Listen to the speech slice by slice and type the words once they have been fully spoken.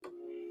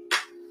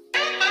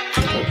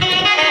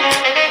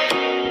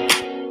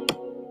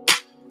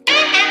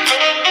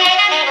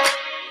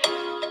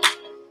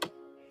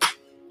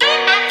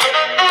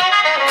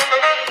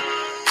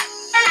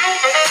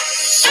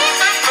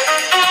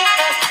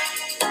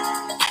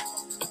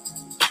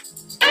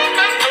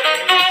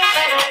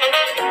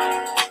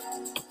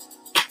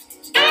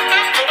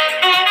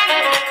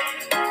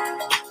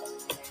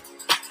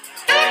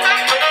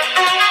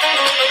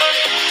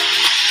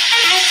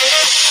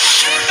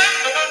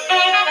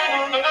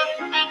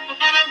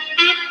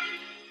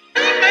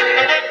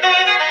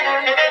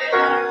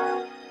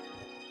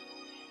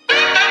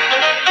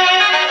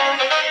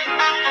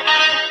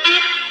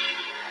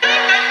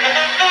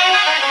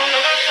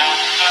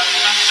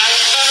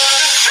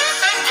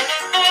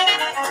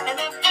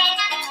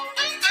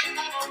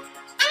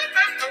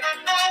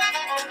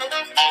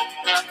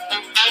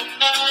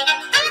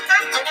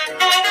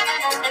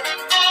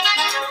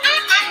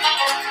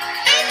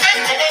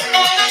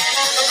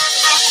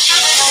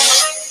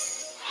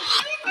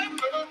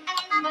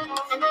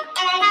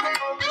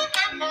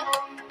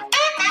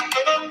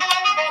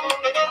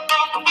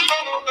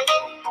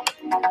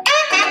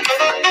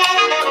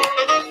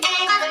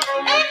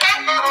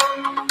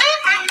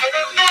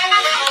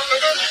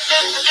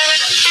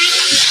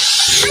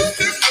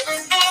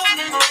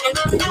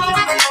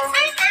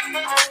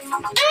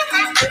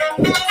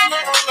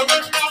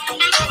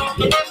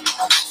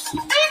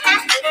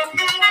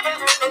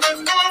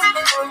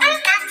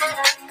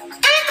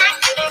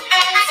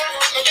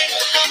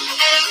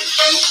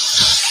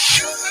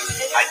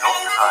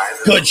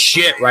Good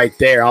shit right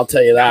there, I'll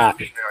tell you that.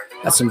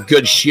 That's some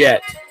good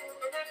shit.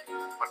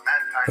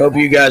 Hope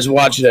you guys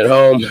watch it at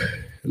home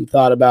and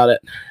thought about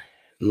it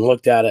and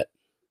looked at it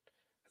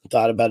and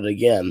thought about it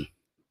again.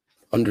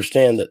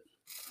 Understand that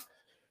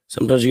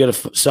sometimes you got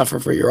to suffer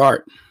for your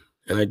art.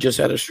 And I just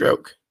had a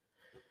stroke.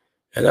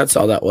 And that's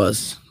all that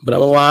was. But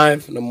I'm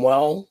alive and I'm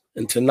well.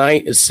 And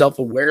tonight is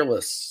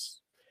self-awareness.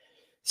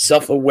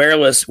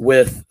 Self-awareness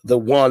with the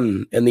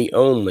one and the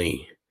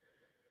only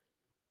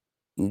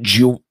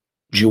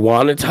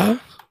Juanita?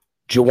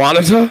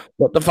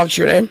 What the fuck's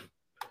your name?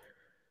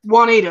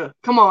 Juanita.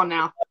 Come on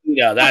now.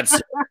 Yeah,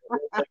 that's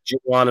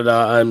Juanita.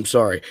 I'm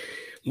sorry.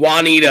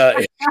 Juanita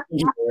is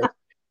here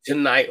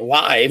tonight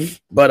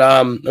live. But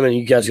I mean,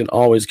 you guys can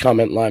always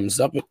comment live and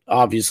stuff. But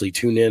obviously,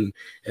 tune in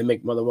and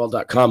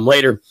makemotherworld.com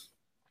later.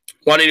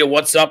 Juanita,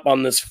 what's up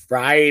on this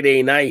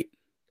Friday night?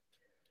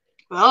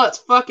 Well, it's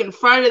fucking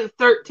Friday the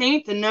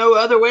 13th, and no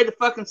other way to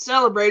fucking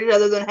celebrate it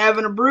other than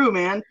having a brew,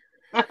 man.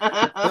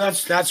 Well,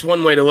 that's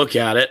one way to look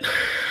at it.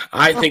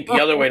 I think the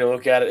other way to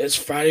look at it is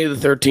Friday the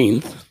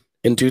 13th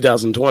in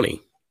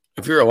 2020.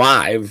 If you're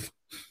alive,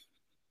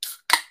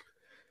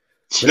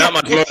 not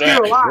much more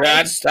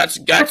that.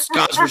 That's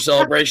cause for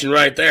celebration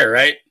right there,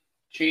 right?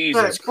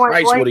 Jesus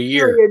Christ, what a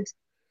year!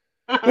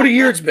 What a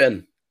year it's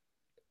been.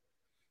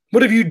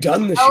 What have you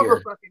done this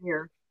year? Fucking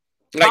year.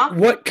 Like,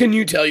 what can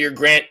you tell your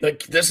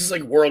like, this is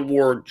like World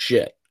War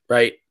shit,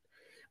 right?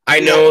 I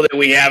know that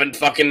we haven't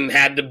fucking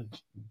had to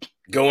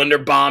go under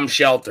bomb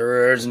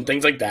shelters and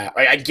things like that.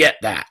 Right? I get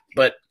that.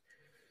 But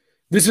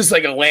this is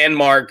like a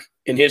landmark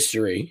in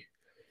history.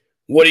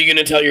 What are you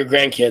going to tell your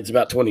grandkids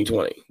about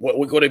 2020?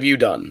 What have you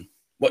done?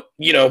 What,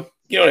 you know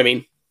what I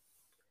mean?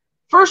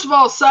 First of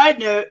all, side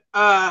note,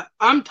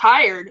 I'm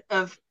tired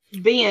of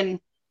being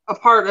a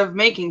part of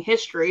making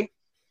history.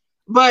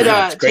 But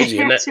it's crazy.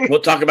 And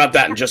we'll talk about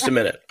that in just a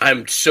minute.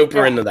 I'm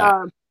super into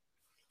that.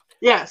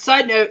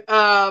 Side note,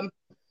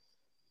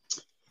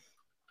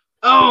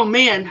 oh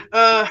man,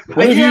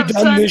 what have you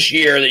done this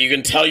year that you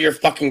can tell your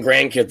fucking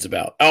grandkids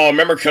about? Oh,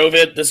 remember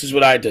COVID? This is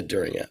what I did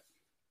during it.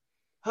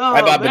 Oh,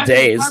 I bought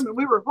bidets.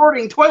 We were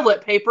hoarding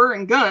toilet paper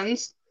and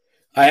guns.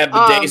 I have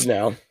bidets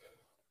now.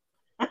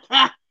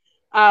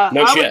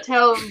 No shit. Would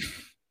tell them.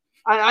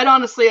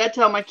 I'd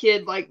tell my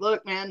kid, like,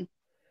 look, man,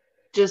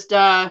 just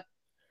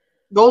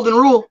golden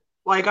rule.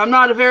 Like, I'm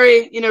not a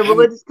very,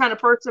 religious kind of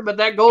person, but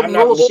that golden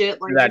rule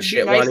shit, like that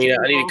shit, nice Juanita.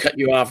 I need to cut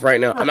you off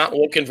right now. I'm not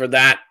looking for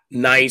that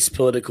nice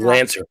political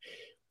answer.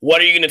 What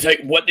are you going to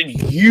take? What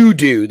did you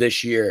do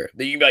this year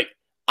that you like?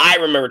 I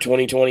remember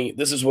 2020.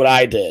 This is what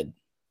I did.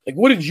 Like,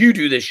 what did you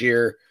do this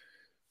year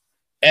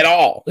at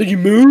all? Did you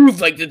move?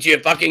 Like, did you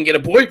fucking get a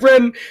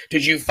boyfriend?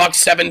 Did you fuck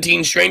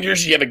 17 strangers?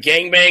 Did you have a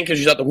gangbang because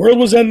you thought the world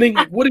was ending?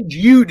 Like, what did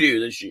you do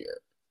this year?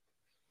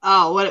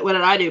 Oh, what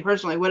did I do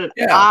personally? What did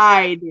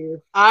I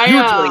do?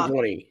 Your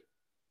 2020.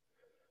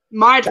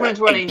 My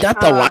 2020. Got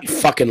the life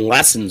fucking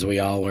lessons we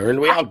all learned.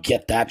 We all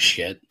get that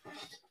shit.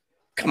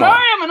 Come on.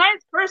 I am a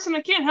nice person.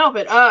 I can't help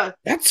it. I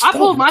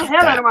pulled my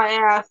head out of my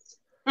ass.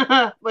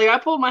 I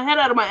pulled my head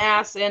out of my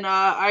ass, and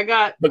I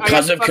got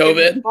because of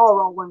COVID. Ball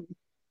rolling.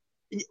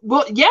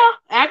 Well, yeah,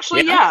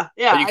 actually, yeah.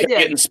 But you kept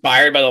getting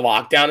inspired by the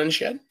lockdown and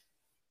shit.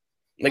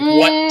 Like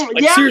what?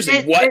 Like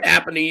seriously, what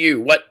happened to you?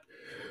 What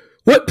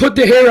put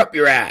the hair up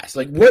your ass?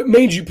 Like, what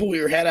made you pull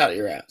your head out of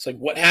your ass? Like,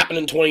 what happened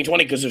in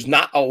 2020? Because there's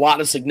not a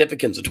lot of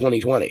significance of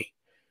 2020.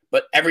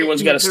 But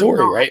everyone's got a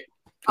story, right?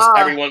 Because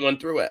everyone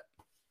went through it.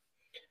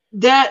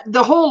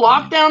 The whole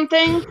lockdown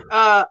thing,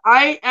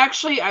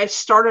 I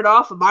started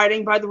off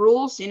abiding by the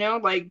rules,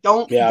 like,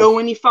 don't go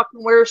any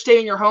fucking where, stay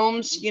in your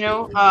homes,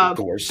 of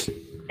course.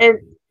 And,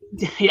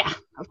 yeah,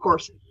 of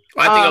course.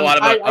 I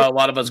think a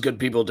lot of us good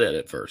people did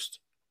at first.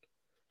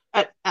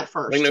 At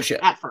first. Like, no shit.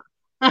 At first.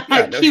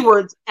 Yeah, no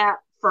keywords shit. At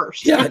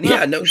first. Yeah,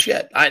 no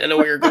shit. I know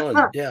where you're going.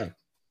 Yeah.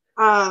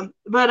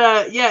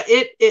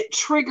 It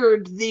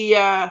triggered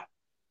the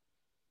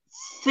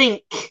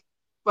think,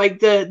 like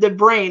the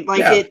brain,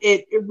 like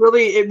it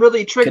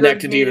really triggered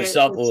connected me to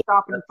yourself to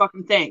stop and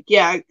fucking think.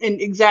 Yeah,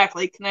 and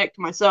exactly connect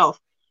to myself.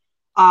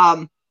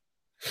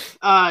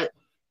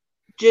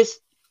 Just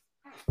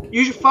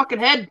use your fucking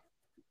head.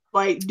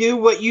 Like, do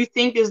what you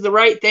think is the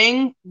right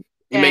thing.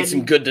 You made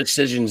some good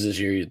decisions this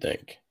year, you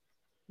think?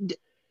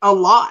 A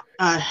lot,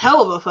 a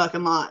hell of a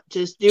fucking lot.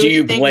 Just do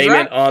you blame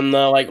it on the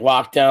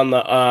lockdown?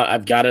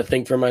 I've got to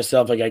think for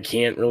myself. Like, I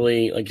can't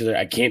really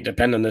I can't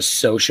depend on the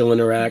social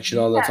interaction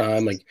all the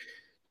time. Like,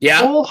 yeah,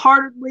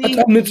 wholeheartedly.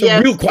 It's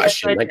a real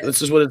question. Like,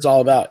 this is what it's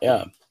all about.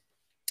 Yeah,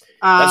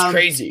 that's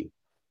crazy.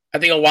 I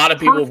think a lot of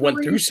people have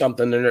went through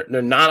something, and there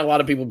are not a lot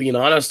of people being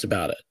honest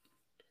about it.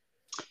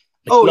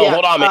 Like, no,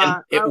 hold on,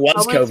 man. It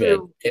was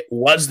COVID. It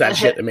was that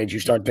shit that made you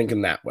start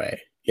thinking that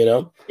way, you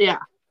know? Yeah.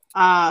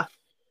 I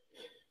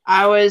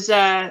was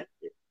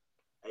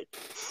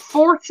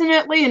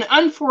fortunately and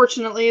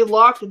unfortunately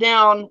locked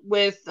down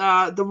with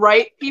the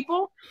right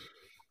people.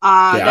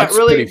 That's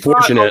really pretty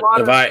fortunate,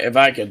 if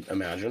I could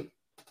imagine.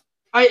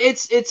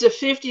 It's a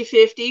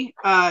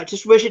 50-50.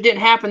 Just wish it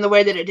didn't happen the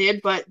way that it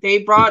did, but they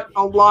brought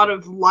a lot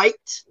of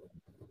light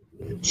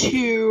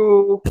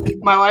to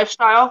my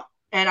lifestyle,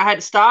 and I had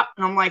to stop.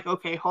 And I'm like,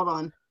 okay, hold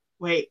on,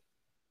 wait,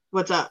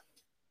 what's up?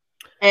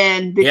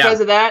 And because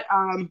of that,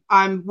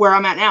 I'm where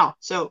I'm at now.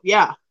 So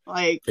yeah,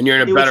 like, and you're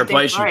in a better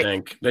place, you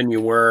think, than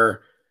you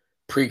were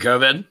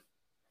pre-COVID.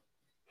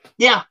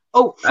 Yeah.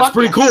 Oh, that's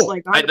pretty cool.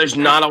 Like, there's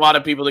not a lot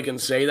of people that can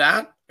say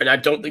that. And I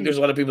don't think there's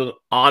a lot of people that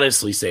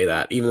honestly say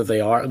that, even if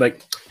they are.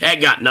 Like, hey,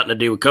 it got nothing to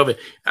do with COVID.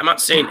 I'm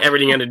not saying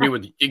everything had to do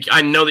with –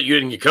 I know that you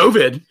didn't get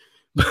COVID,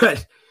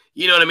 but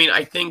you know what I mean?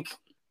 I think,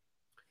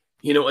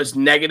 you know, as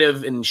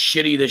negative and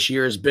shitty this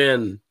year has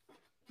been,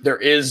 there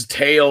is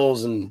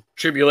tales and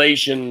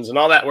tribulations and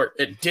all that. Where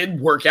it did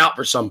work out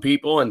for some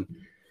people, and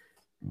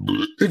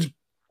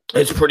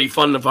it's pretty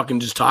fun to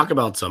fucking just talk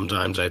about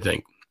sometimes, I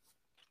think.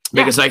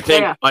 Because I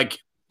think, like,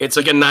 it's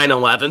like a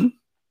 9/11.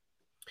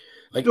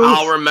 Like,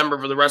 I'll remember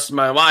for the rest of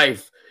my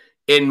life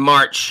in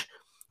March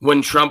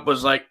when Trump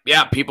was like,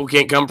 yeah, people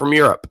can't come from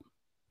Europe.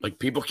 Like,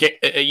 people can't,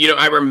 you know,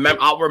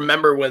 I'll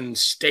remember when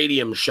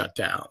stadiums shut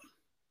down.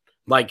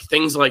 Like,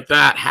 things like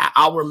that.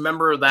 I'll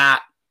remember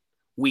that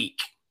week.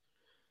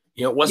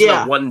 You know, it wasn't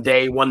a one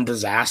day, one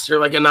disaster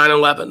like a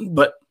 9/11,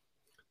 but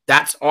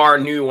that's our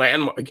new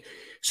landmark.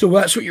 So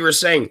that's what you were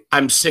saying.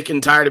 I'm sick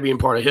and tired of being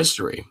part of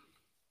history.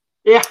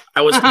 Yeah.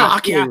 I was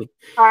talking.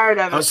 Tired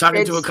of it. I was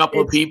talking to a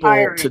couple of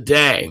people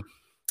today.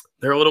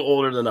 They're a little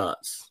older than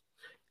us.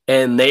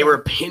 And they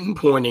were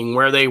pinpointing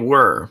where they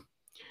were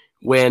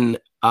when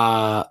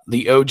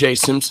the O.J.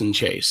 Simpson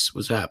chase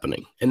was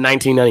happening in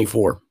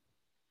 1994.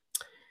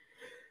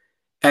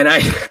 And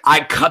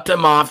I cut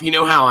them off. You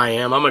know how I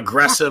am. I'm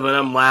aggressive and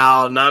I'm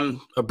loud and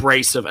I'm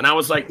abrasive. And I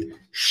was like,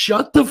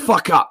 shut the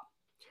fuck up.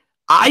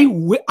 I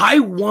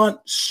want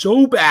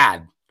so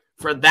bad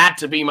for that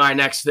to be my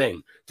next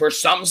thing. For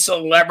some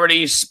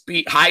celebrity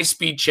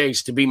high-speed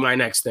chase to be my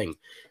next thing.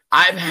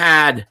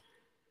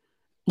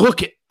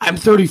 Look, I'm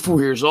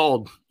 34 years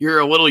old. You're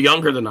a little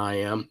younger than I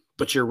am,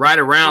 but you're right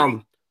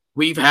around.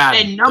 We've had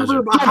a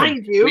number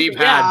behind you. We've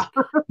had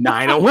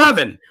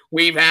 9/11.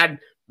 We've had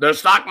the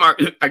stock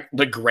market,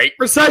 the Great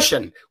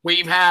Recession.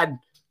 We've had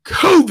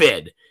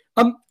COVID.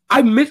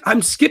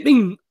 I'm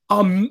skipping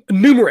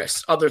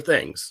numerous other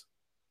things.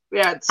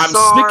 I'm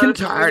sick and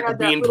tired of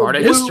being part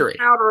of history.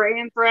 Powder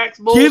anthrax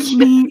bullshit.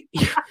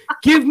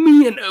 Give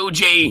me an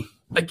OJ.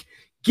 Like,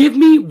 give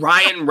me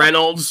Ryan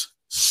Reynolds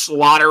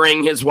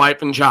slaughtering his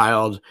wife and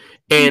child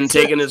and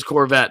taking his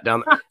Corvette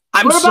down.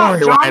 I'm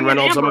sorry, Ryan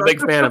Reynolds. I'm a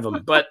big fan of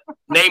him, but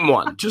name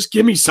one. Just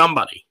give me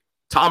somebody.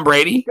 Tom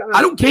Brady.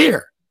 I don't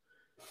care.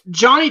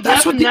 Johnny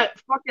Depp and that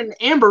fucking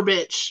Amber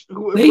bitch.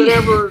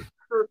 Whatever.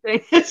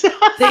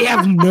 They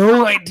have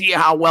no idea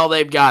how well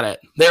they've got it.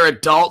 They're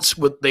adults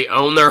they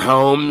own their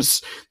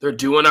homes. They're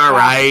doing all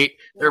right.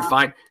 They're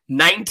fine.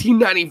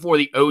 1994,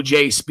 the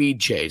OJ speed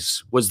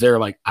chase was there.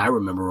 Like, I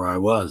remember where I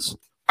was.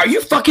 Are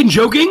you fucking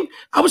joking?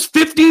 I was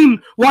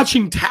 15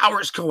 watching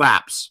towers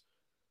collapse.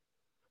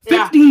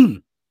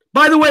 15.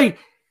 By the way,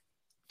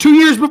 2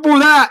 years before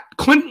that,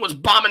 Clinton was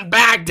bombing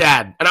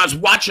Baghdad, and I was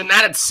watching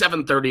that at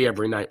 7:30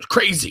 every night. It was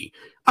crazy.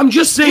 I'm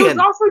just saying. He was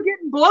also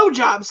getting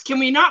blowjobs. Can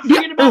we not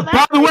forget about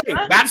that? By the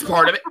way, that's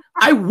part of it.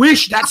 I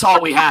wish that's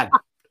all we had.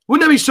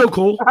 Wouldn't that be so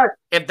cool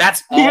if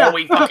that's all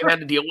we fucking had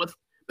to deal with?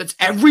 That's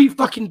every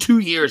fucking 2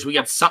 years we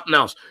got something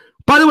else.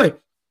 By the way,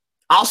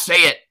 I'll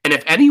say it, and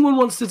if anyone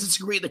wants to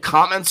disagree, the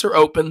comments are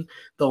open.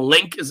 The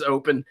link is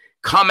open.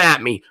 Come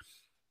at me.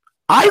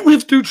 I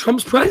lived through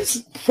Trump's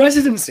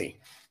presidency.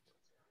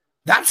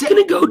 That's going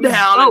to go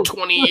down in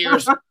 20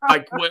 years.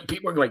 Like,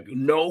 people are like,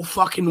 no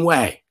fucking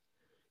way.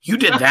 You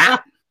did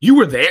that? You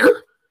were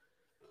there?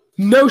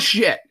 No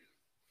shit.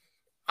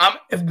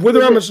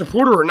 Whether I'm a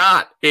supporter or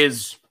not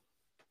is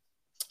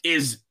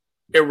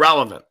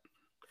irrelevant.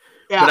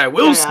 What I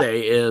will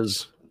say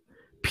is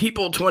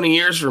people 20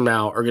 years from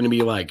now are going to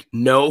be like,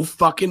 no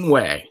fucking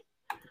way.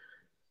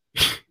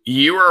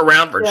 You were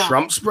around for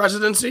Trump's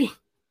presidency?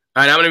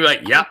 And I'm going to be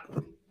like, yep.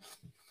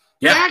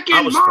 Yeah,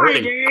 I was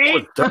 30. I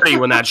was 30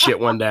 when that shit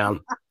went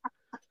down.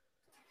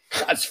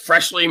 I was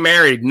freshly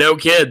married, no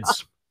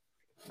kids.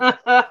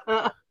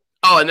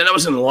 Oh, and then I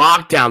was in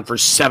lockdown for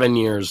 7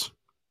 years.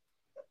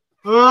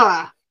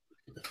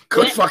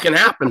 Could fucking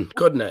happen,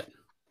 couldn't it?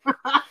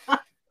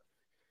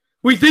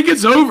 We think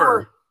it's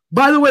over.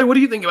 By the way, what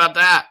do you think about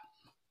that?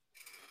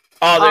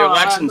 Oh, the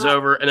election's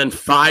over, and then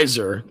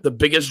Pfizer, the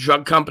biggest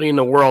drug company in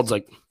the world, is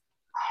like,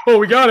 oh,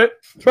 we got it.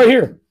 It's right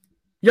here.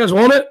 You guys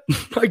want it?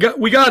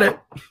 We got it.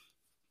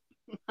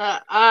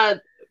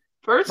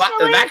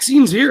 Personally, the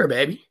vaccine's here,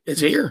 baby.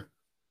 It's here.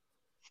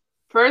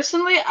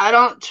 Personally, I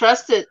don't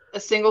trust it a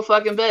single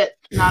fucking bit.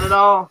 Not at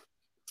all.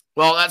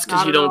 Well, that's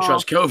because you don't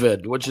trust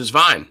COVID, which is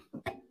fine.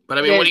 But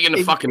I mean, what are you going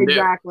to fucking do?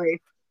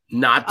 Exactly.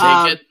 Not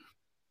take it?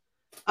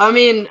 I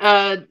mean,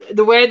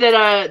 the way that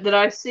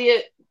I see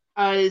it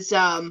is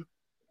I've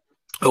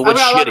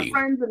got a lot of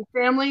friends and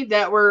family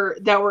that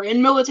were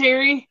in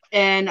military,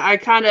 and I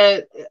kind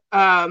of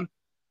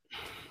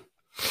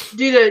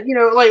do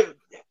the like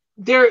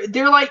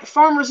they're like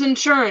farmers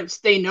insurance.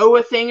 They know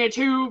a thing or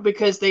two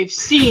because they've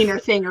seen a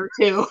thing or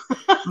two,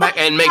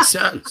 and makes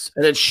sense.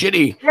 And it's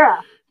shitty.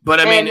 Yeah, but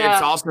I mean,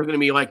 it's also going to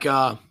be like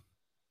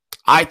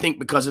I think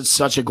because it's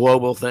such a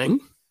global thing,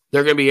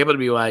 they're going to be able to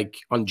be like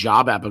on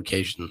job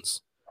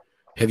applications.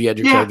 Have you had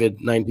your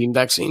COVID-19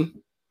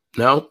 vaccine?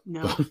 No.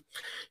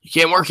 You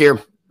can't work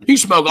here. You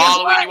smoke all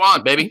the weed you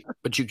want, baby,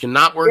 but you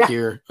cannot work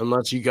here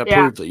unless you got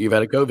proof that you've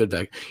had a COVID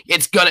vaccine.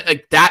 It's gonna.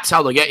 That's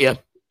how they'll get you,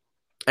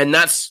 and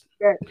that's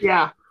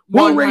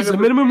We'll raise the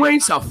minimum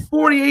wage to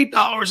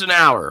 $48 an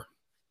hour.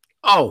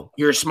 Oh,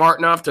 you're smart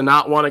enough to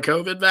not want a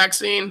COVID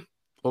vaccine?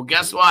 Well,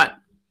 guess what?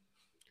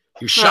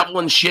 You're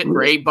shoveling shit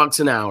for $8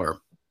 an hour.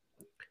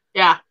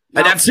 Yeah,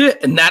 and that's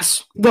it. And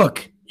that's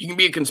look. You can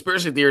be a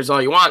conspiracy theorist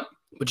all you want,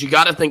 but you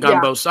got to think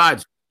on both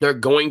sides. They're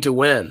going to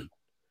win.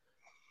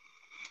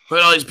 Look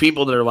at all these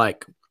people that are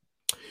like,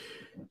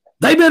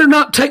 they better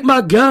not take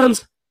my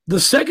guns. The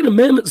Second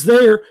Amendment's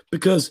there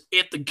because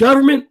if the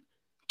government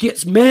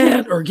gets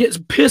mad or gets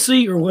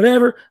pissy or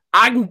whatever,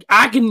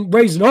 I can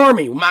raise an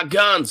army with my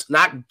guns, and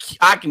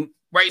I can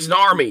raise an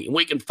army, and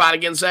we can fight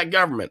against that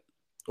government.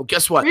 Well,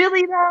 guess what?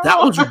 Really, though? That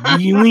was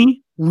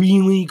really,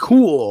 really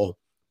cool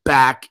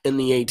back in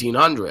the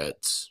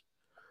 1800s.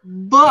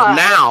 But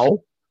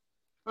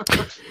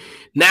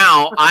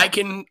now I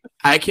can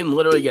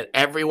literally get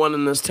everyone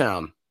in this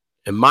town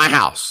in my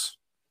house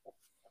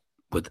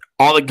with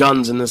all the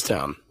guns in this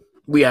town.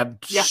 We have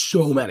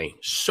so many.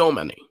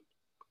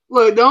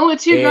 Look, the only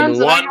two guns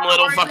that one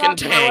little fucking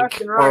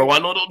tank or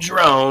one little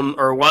drone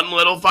or one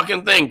little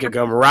fucking thing could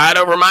come right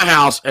over my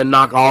house and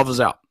knock all of us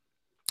out.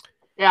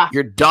 Yeah.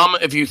 You're dumb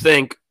if you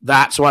think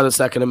that's why the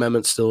Second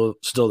Amendment's still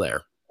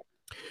there.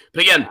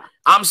 But again,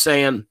 I'm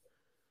saying,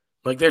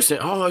 like they're saying,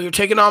 oh, you're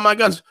taking all my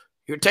guns.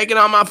 You're taking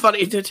all my fun.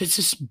 It's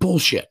just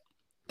bullshit.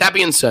 That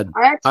being said,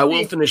 I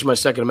will finish my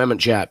Second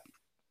Amendment chat.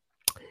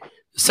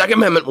 The Second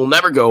Amendment will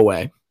never go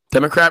away.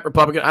 Democrat,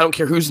 Republican, I don't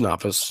care who's in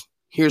office.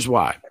 Here's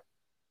why.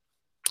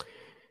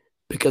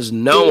 Because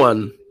no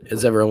one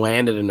has ever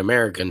landed in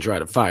America and tried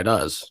to fight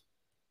us.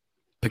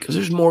 Because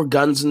there's more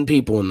guns than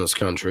people in this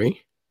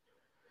country.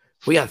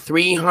 We got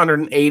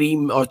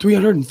 380 or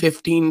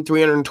 315,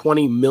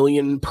 320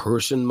 million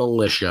person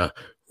militia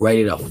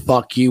ready to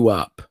fuck you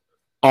up.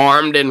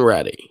 Armed and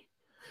ready.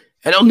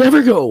 And it'll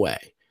never go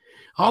away.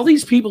 All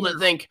these people that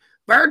think,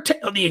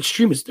 the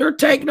extremists, they're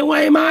taking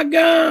away my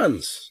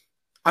guns.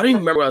 I don't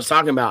even remember what I was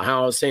talking about,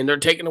 how I was saying they're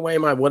taking away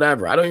my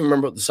whatever. I don't even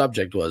remember what the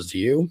subject was. Do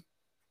you?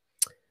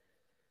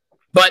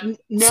 But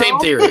same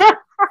theory.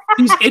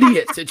 These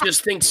idiots that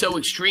just think so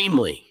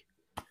extremely.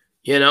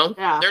 You know?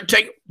 Yeah.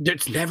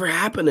 It's never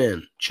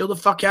happening. Chill the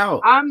fuck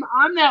out. I'm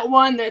that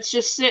one that's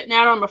just sitting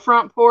out on the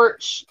front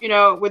porch,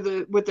 with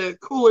a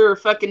cooler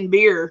fucking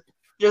beer.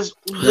 Just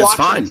that's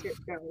fine.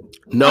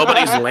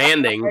 Nobody's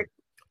landing.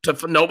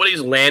 Nobody's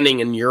landing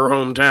in your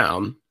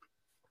hometown.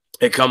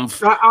 I'm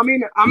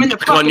in the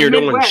fucking on your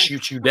door and Midwest.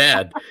 shoot you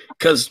dead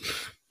because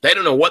they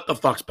don't know what the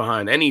fuck's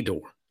behind any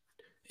door.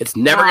 It's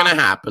never gonna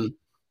happen.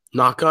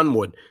 Knock on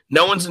wood.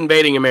 No one's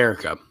invading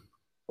America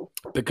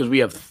because we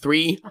have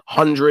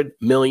 300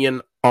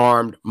 million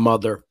armed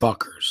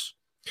motherfuckers.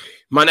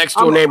 My next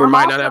door neighbor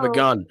might not have a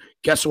gun.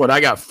 Guess what? I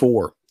got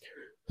 4.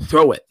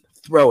 Throw it.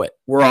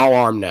 We're all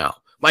armed now.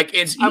 Like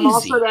it's easy. I'm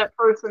also that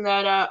person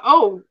that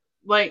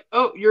we're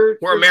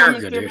America,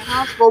 coming through dude. my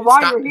house. Well,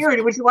 while you're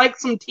here, would you like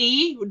some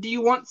tea? Do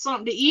you want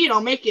something to eat?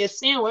 I'll make you a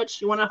sandwich.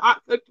 You want a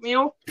hot cooked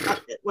meal?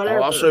 Whatever.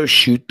 I'll also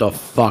shoot the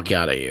fuck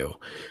out of you.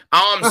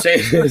 All I'm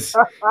saying is,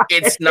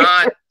 it's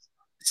not.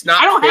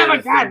 I don't fair have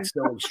a gun.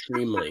 So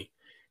extremely,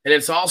 and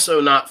it's also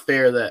not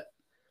fair that,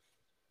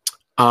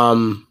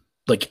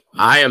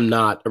 I am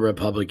not a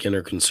Republican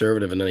or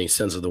conservative in any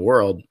sense of the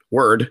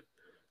word,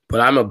 but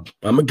I'm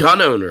a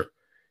gun owner.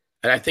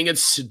 And I think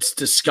it's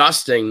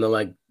disgusting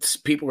that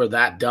people are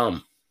that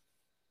dumb.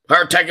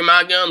 They're taking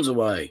my guns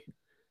away.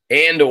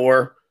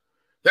 Or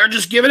they're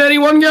just giving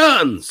anyone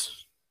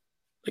guns.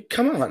 Like,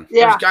 come on.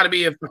 Yeah. There's got to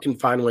be a fucking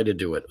fine way to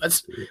do it.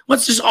 Let's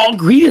just all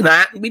agree to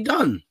that and be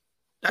done.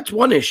 That's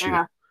one issue.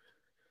 Yeah.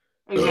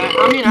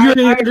 Exactly.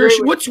 I agree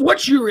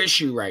what's your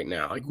issue right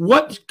now? Like,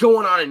 what's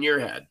going on in your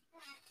head?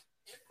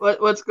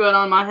 What's going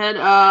on in my head?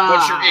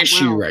 What's your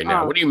issue right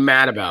now? What are you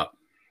mad about?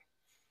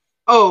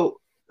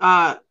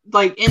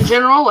 In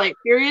general,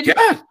 period?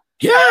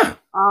 Yeah.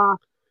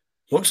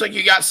 Looks like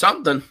you got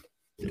something.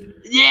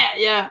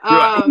 Yeah.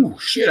 Oh,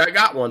 shit, I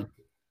got one.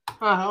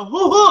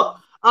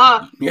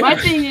 My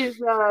thing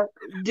is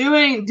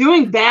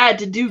doing bad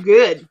to do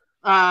good.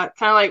 Kind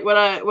of like what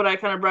I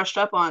kind of brushed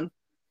up on.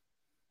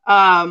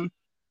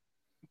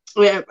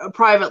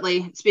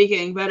 Privately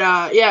speaking, but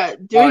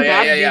doing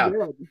bad to do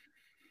good.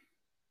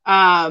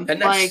 And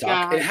that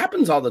sucks. It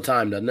happens all the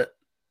time, doesn't it?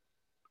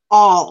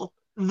 All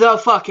the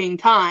fucking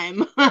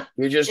time.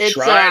 You're just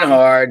trying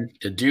hard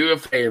to do a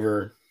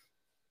favor.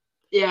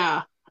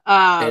 Yeah.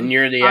 And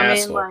you're the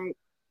asshole.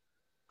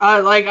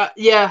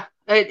 Yeah,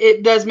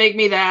 it does make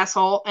me the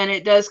asshole, and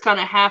it does kind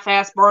of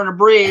half-ass burn a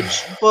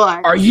bridge.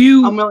 But are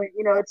you? I'm really,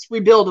 it's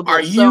rebuildable.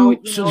 Are you?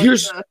 So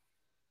here's.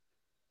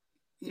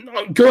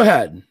 Go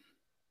ahead.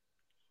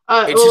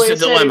 It's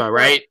just a dilemma,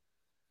 right?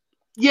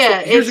 Yeah,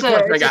 so here's a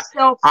question I got.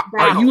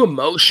 Are you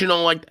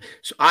emotional?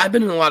 So I've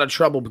been in a lot of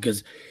trouble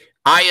because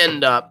I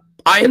end up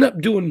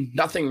doing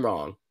nothing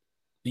wrong.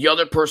 The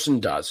other person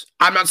does.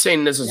 I'm not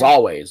saying this is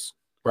always,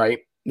 right?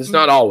 It's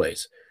not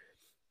always.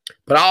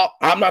 But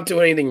I'm not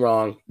doing anything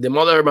wrong. The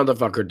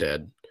motherfucker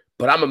did.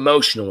 But I'm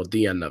emotional at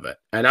the end of it.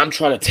 And I'm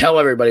trying to tell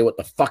everybody what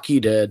the fuck he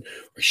did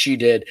or she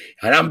did.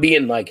 And I'm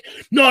being like,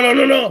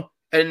 no.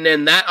 And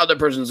then that other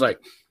person's like,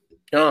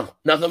 oh,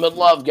 nothing but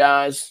love,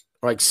 guys.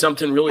 Like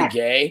something really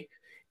gay.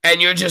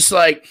 And you're just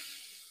like,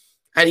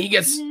 and he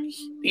get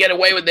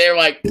away with there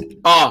like,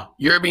 oh,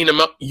 you're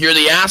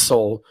the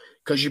asshole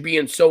because you're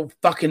being so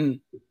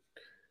fucking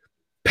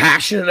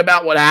passionate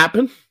about what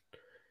happened.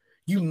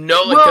 They're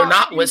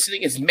not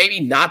listening. It's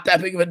maybe not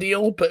that big of a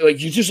deal, but like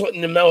you're just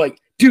letting them know, like,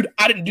 dude,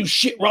 I didn't do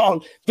shit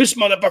wrong. This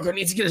motherfucker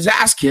needs to get his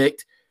ass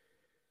kicked.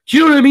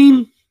 You know what I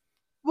mean?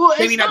 Well,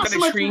 maybe not that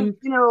extreme.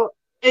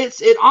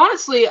 It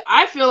honestly,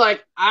 I feel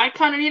like I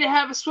kind of need to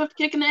have a swift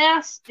kick in the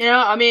ass.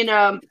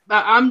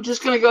 I'm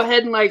just gonna go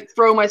ahead and like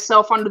throw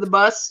myself under the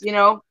bus.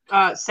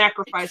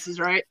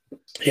 Sacrifices, right?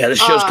 Yeah, this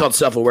show's called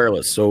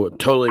Self-Awareness, so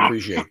totally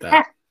appreciate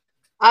that.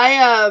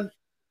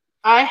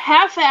 I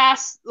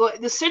half-assed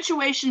the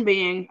situation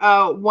being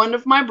one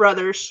of my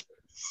brothers,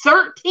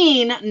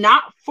 13,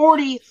 not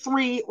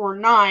 43 or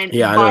 9.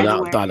 Yeah, I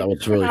know that. Thought that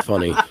was really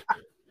funny.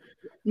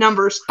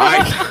 Numbers.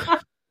 I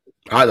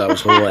thought it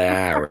was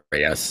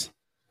hilarious.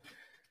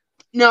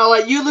 No,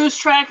 like you lose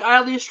track,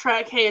 I lose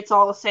track. Hey, it's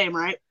all the same,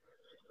 right?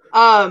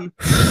 But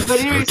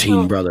anyway,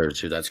 13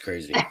 brothers, dude, that's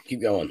crazy.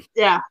 Keep going.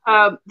 Yeah,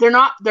 they're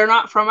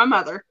not from my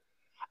mother.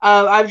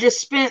 I've just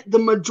spent the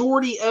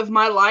majority of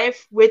my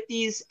life with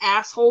these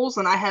assholes,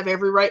 and I have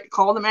every right to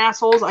call them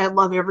assholes. I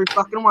love every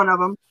fucking one of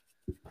them.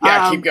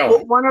 Yeah, keep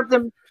going. One of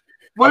them.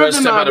 I'm gonna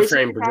step out of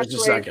frame for just a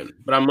second,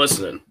 but I'm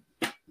listening.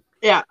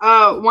 Yeah,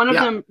 one of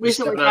them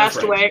recently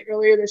passed away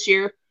earlier this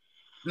year.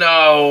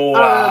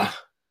 No.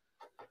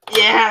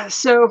 Yeah,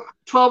 so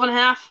 12 and a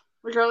half,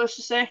 regardless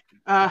to say,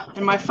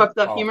 in my fucked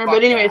up humor.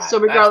 But anyway, so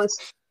regardless.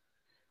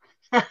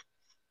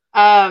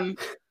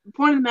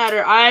 Point of the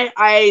matter,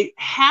 I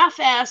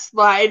half-ass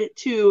lied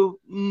to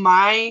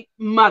my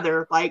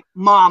mother, like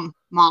mom,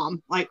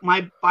 like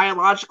my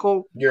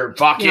biological. Your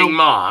fucking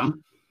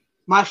mom.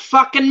 My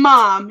fucking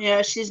mom.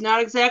 Yeah, she's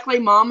not exactly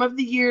mom of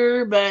the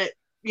year, but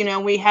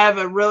we have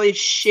a really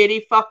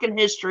shitty fucking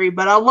history.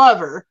 But I love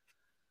her.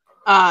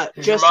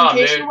 Just in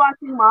case you're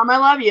watching, Mom, I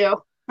love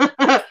you.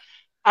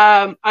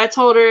 I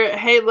told her,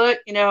 hey, look,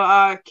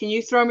 can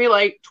you throw me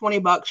like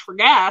 $20 for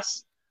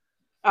gas,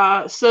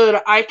 so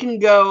that I can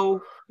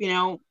go,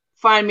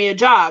 find me a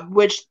job,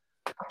 which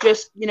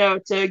just,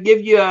 to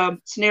give you a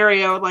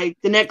scenario, like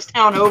the next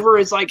town over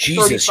is like,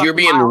 Jesus, you're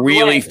being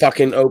really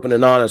fucking open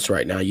and honest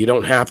right now. You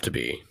don't have to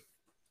be.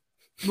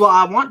 Well,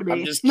 I want to be.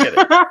 I'm just kidding.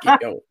 Keep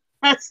going.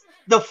 That's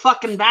the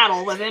fucking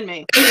battle within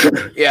me.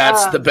 Yeah,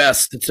 it's the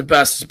best. It's the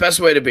best. It's the best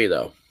way to be,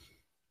 though.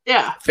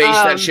 Yeah. Face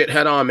that shit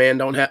head on, man.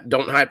 Don't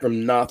hide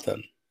from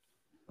nothing.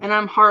 And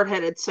I'm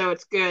hard-headed, so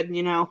it's good,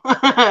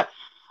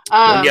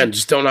 Again,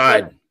 just don't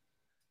hide.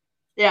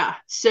 Yeah.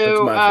 So that's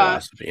my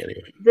philosophy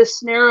anyway. The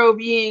scenario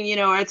being,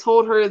 I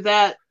told her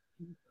that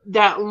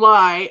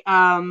lie,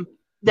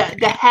 that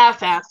the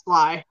half-assed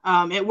lie.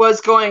 It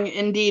was going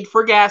indeed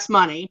for gas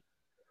money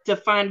to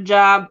find a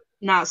job.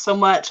 Not so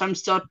much. I'm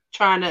still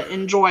trying to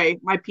enjoy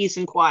my peace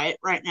and quiet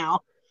right now.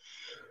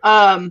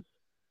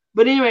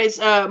 But anyways,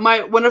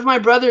 one of my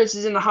brothers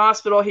is in the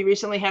hospital. He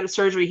recently had a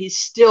surgery. He's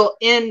still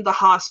in the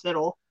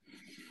hospital.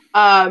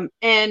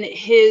 And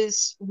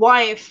his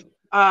wife,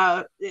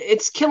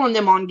 it's killing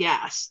them on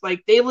gas.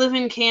 Like, they live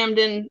in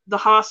Camden. The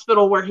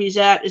hospital where he's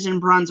at is in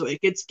Brunswick.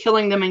 It's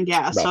killing them in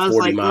gas. About so I was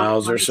 40 like,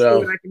 miles or so.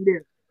 What I can do.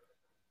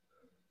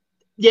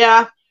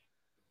 Yeah,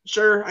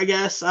 sure. I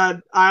guess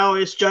I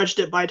always judged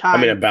it by time.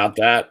 I mean, about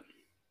that.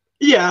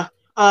 Yeah.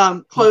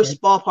 Close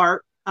ballpark.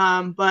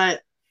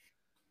 But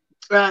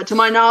to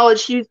my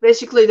knowledge, he's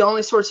basically the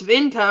only source of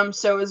income.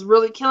 So it's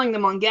really killing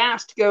them on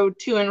gas to go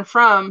to and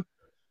from,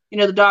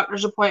 the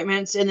doctor's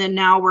appointments. And then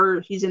now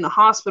he's in the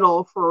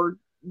hospital for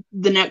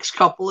the next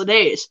couple of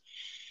days.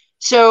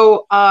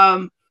 So,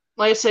 like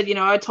I said,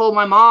 I told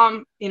my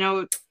mom,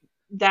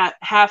 that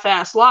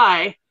half-ass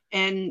lie.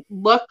 And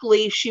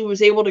luckily she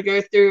was able to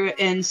go through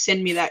and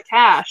send me that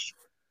cash.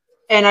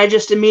 And I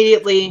just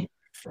immediately,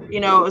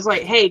 it was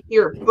like, hey,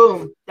 here,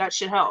 boom, that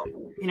should help.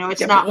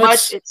 It's not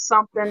much, it's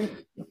something,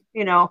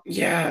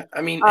 Yeah,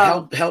 I mean,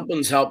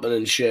 helping's helping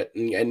and shit.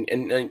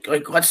 And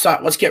like,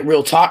 let's get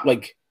real talk.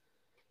 Like,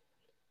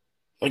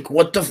 Like,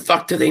 what the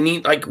fuck do they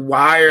need? Like,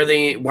 why are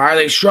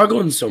they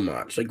struggling so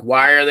much? Like,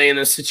 why are they in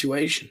this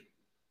situation?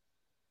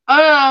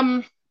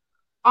 On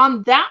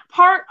that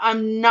part,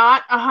 I'm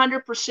not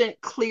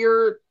 100%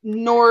 clear,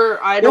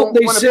 nor I don't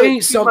want to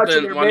put too much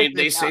of their business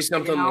they say out,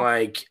 something you know?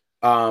 like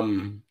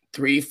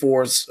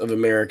 3/4 of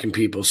American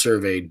people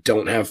surveyed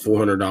don't have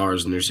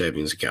 $400 in their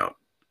savings account,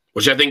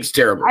 which I think is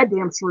terrible. I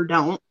damn sure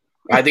don't.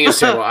 I think it's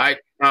terrible.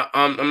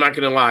 I'm not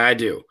gonna lie, I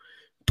do,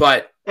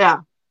 but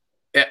yeah.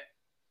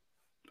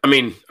 I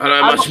mean, I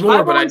don't have much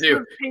more, but I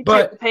do.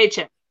 But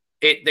paycheck.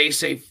 They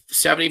say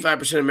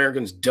 75% of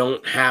Americans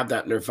don't have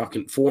that in their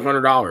fucking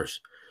 $400,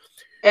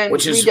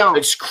 which is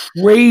it's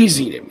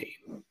crazy to me.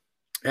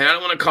 And I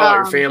don't want to call out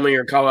your family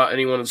or call out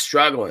anyone that's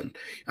struggling.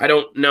 I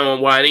don't know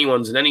why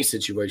anyone's in any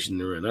situation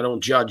they're in. I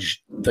don't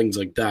judge things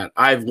like that.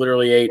 I've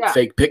literally ate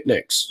fake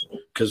picnics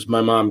because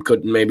my mom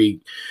couldn't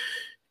maybe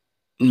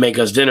make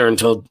us dinner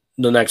until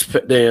the next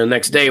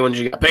day when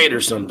she got paid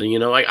or something. You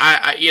know, like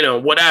I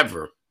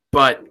whatever.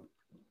 But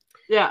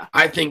yeah,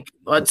 I think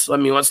let's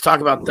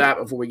talk about that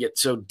before we get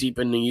so deep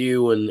into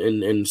you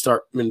and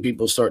start when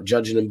people start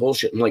judging and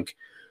bullshit. And like,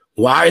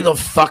 why the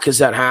fuck is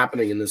that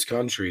happening in this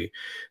country?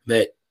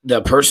 That the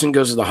person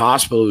goes to the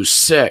hospital who's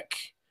sick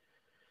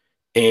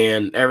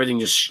and everything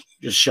just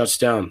shuts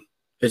down.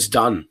 It's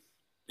done.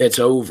 It's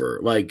over.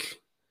 Like,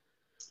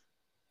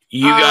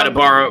 you got to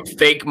borrow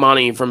fake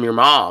money from your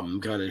mom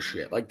kind of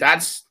shit. Like,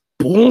 that's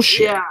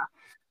bullshit.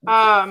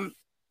 Yeah.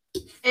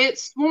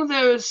 It's one of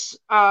those,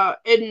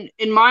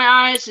 in my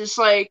eyes, it's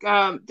like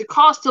the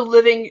cost of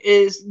living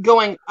is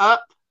going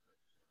up.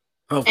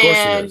 Oh, of course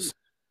it is.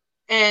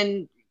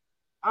 And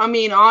I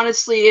mean,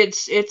 honestly,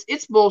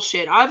 it's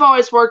bullshit. I've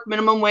always worked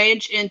minimum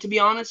wage, and to be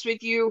honest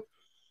with you,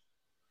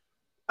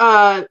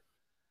 going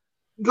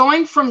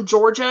from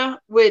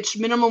Georgia, which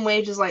minimum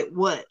wage is like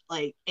what,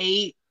 like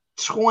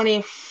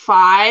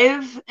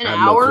 $8.25 an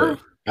hour.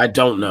 I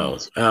don't know.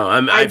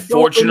 I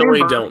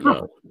fortunately don't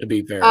know. To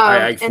be fair,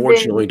 I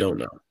fortunately don't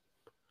know.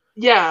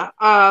 Yeah.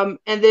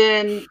 And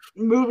then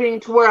moving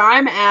to where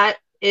I'm at,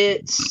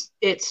 it's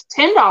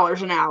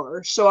 $10 an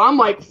hour. So I'm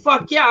like,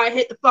 fuck yeah, I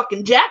hit the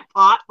fucking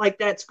jackpot. Like,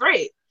 that's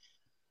great.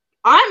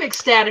 I'm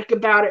ecstatic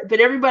about it,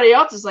 but everybody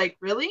else is like,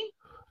 really?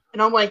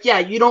 And I'm like, yeah,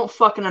 you don't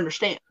fucking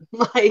understand.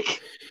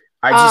 Like,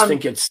 I just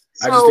think it's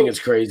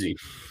crazy.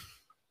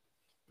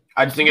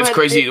 I think it's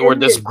crazy that we're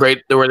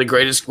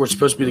we're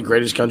supposed to be the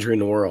greatest country in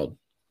the world.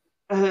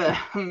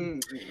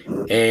 And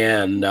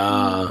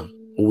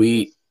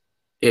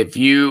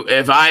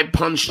if I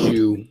punched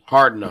you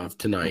hard enough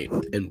tonight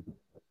and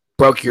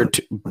broke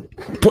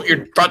put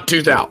your front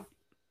tooth out,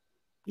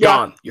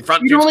 gone. Your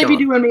front tooth's gone. You'd only be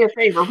doing me a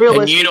favor,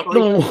 realistically. And you don't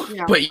know,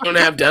 but you don't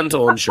have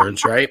dental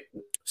insurance, right?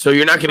 So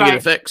you're not going to get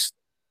it fixed.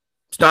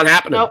 It's not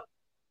happening. Nope.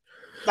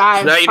 So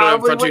now you don't have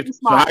front tooth.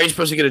 So how are you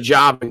supposed to get a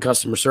job in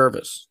customer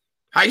service?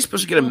 How are you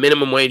supposed to get a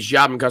minimum wage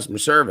job in customer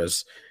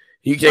service?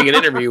 You take an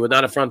interview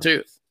without a front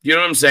tooth. You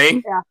know what I'm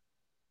saying? Yeah.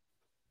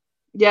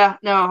 Yeah,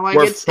 no, like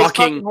it's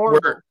fucking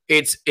horrible.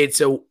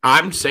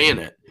 I'm saying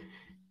it.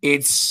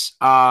 It's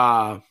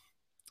not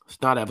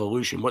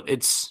evolution.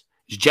 It's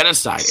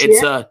genocide.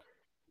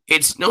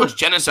 It's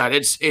genocide.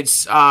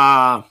 It's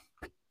God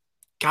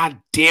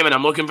damn it.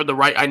 I'm looking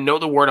for I know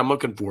the word I'm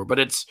looking for, but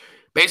it's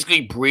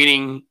basically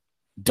breeding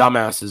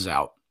dumbasses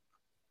out.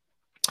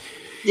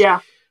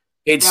 Yeah.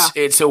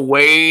 It's a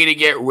way to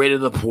get rid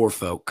of the poor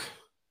folk.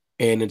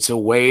 And it's a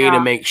way to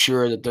make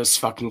sure that this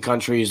fucking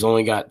country has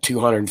only got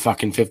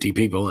 250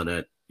 people in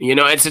it. You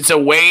know, it's a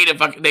way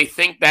to they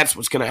think that's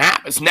what's going to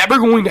happen. It's never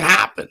going to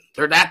happen.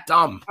 They're that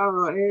dumb.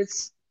 Oh,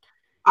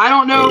 I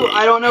don't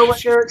know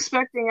what they're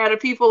expecting out of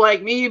people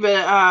like me,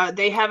 but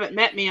they haven't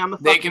met me. I'm a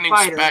fucking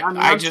fighter.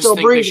 I just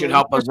think they should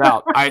help us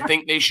out. I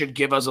think they should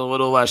give us a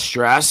little less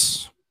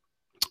stress.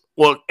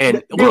 Look,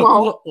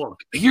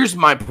 here's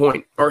my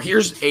point, or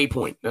here's a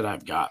point that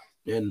I've got.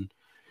 And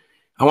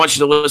I want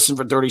you to listen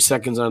for 30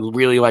 seconds. I'd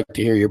really like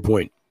to hear your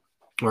point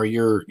or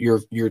your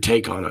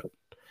take on it.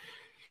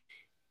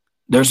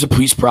 There's a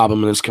police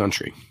problem in this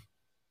country.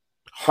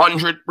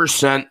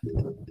 100%.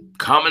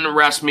 Come and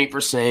arrest me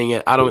for saying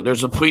it.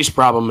 There's a police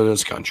problem in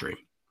this country.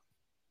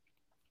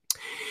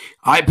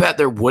 I bet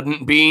there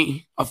wouldn't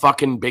be a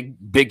fucking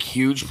big,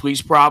 huge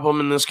police problem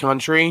in this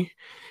country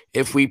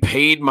if we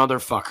paid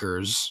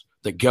motherfuckers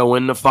that go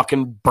into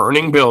fucking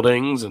burning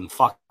buildings and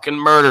fucking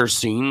murder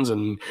scenes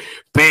and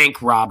bank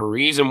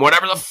robberies and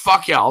whatever the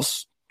fuck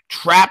else,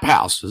 trap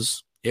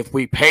houses, if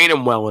we paid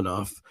them well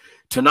enough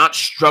to not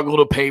struggle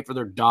to pay for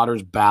their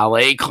daughter's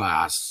ballet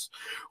class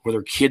or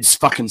their kids'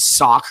 fucking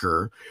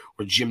soccer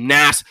or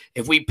gymnastics,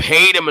 if we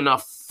paid them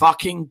enough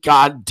fucking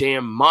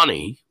goddamn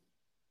money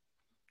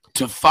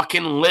to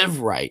fucking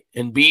live right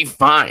and be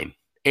fine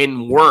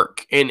and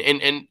work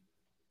and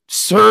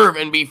serve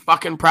and be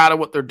fucking proud of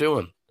what they're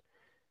doing.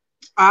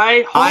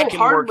 I can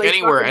work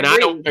anywhere,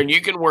 and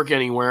you can work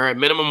anywhere at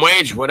minimum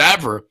wage,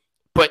 whatever,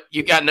 but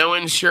you got no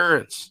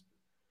insurance.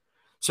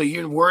 So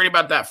you're worried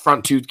about that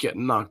front tooth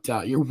getting knocked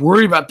out. You're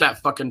worried about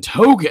that fucking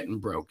toe getting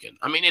broken.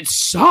 I mean, it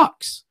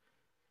sucks.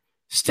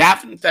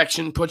 Staph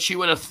infection puts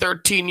you in a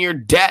 13-year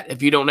debt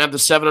if you don't have the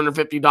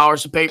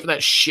 $750 to pay for that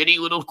shitty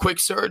little quick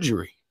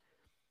surgery.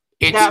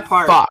 It's that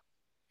part. fucked.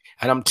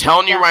 And I'm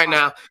telling you right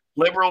now,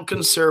 liberal,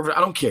 conservative,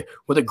 I don't care.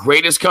 We're the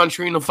greatest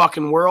country in the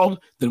fucking world,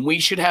 then we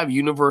should have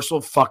universal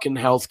fucking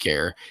health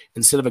care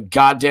instead of a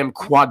goddamn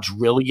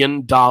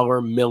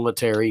quadrillion-dollar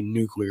military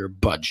nuclear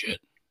budget.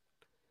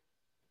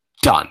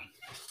 Done.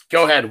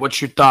 Go ahead.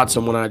 What's your thoughts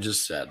on what I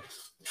just said?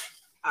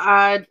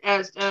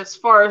 As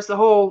far as the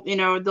whole,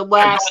 the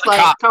last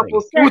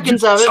couple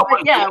seconds of it,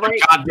 but yeah, like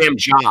goddamn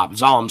job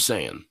is all I'm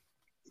saying.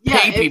 Yeah,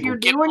 Pay if people, you're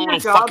get a doing your little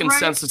job fucking right,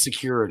 sense of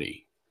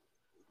security.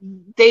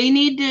 They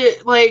need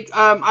to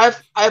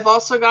I've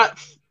also got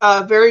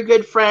very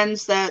good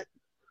friends that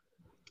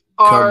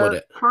are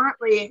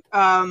currently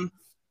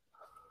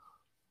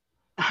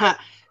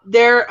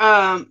they're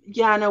I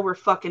know we're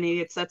fucking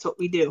idiots. That's what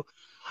we do.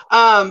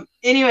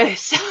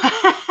 Anyways,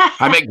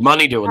 I make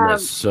money doing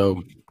this,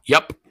 so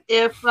yep.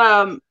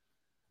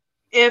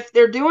 If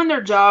they're doing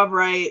their job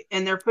right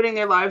and they're putting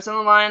their lives on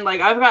the line,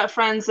 like I've got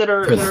friends that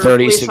are for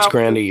 36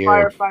 grand a year,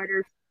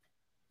 firefighters,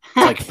 it's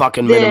like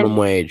fucking minimum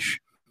wage.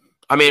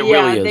 I mean, it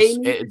really is.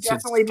 It's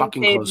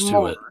fucking close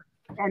to it.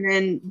 And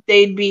then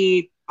they'd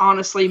be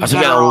honestly. I get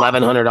an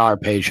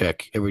 $1,100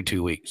 paycheck every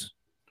 2 weeks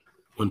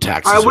when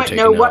taxes. I wouldn't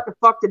know what the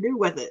fuck to do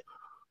with it.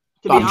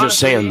 I'm just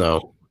saying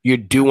though, you're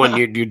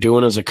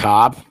doing as a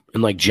cop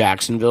in like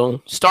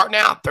Jacksonville, starting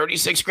out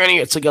 36 grand a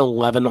year. It's like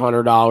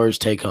 $1,100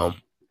 take home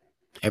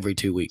every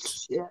 2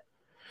 weeks. Yeah.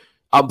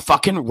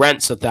 Fucking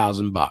rent's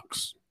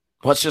 $1,000.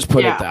 Let's just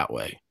put it that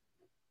way.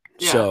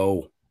 Yeah.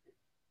 So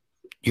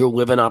you're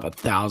living off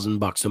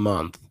 $1,000 a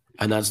month,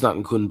 and that's not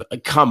including.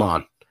 Come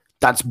on,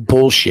 that's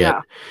bullshit.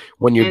 Yeah.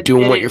 When you're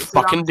doing what you're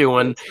fucking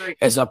doing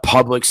as a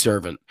public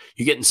servant,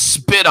 you're getting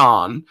spit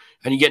on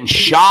and you're getting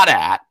shot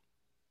at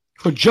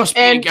for just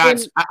being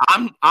guys.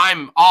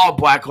 I'm all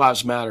Black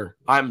Lives Matter.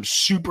 I'm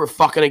super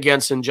fucking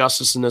against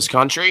injustice in this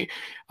country,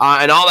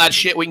 and all that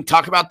shit. We can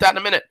talk about that in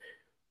a minute.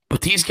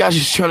 But these guys are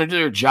just trying to do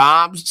their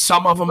jobs.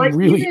 Some of them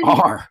really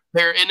are.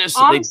 They're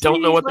innocent. Honestly, they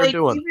don't know what they're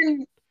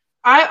doing.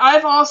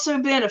 I've also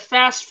been a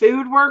fast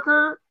food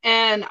worker,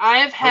 and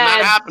I've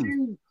had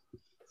food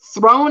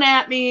thrown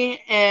at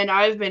me, and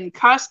I've been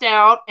cussed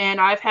out, and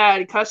I've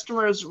had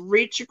customers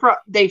reach across.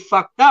 They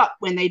fucked up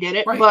when they did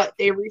it, but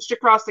they reached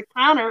across the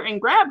counter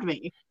and grabbed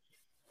me.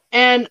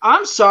 And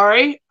I'm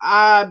sorry.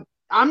 I'm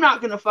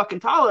not going to fucking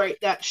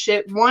tolerate that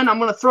shit. One, I'm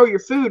going to throw your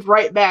food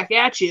right back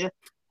at you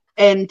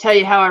and tell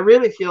you how I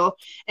really feel.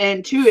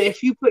 And two,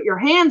 if you put your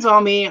hands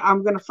on me,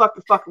 I'm going to fuck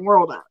the fucking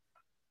world up.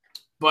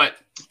 But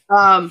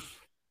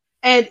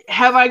and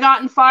have I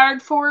gotten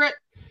fired for it?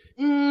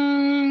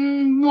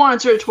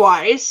 Once or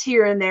twice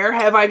here and there.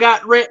 Have I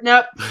got written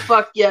up?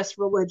 Fuck yes,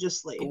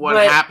 religiously. What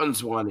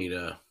happens,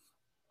 Juanita?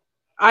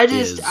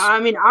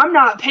 I'm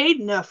not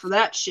paid enough for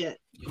that shit.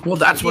 Well,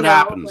 that's what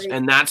happens,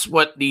 and that's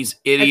what these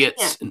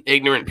idiots and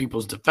ignorant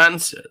people's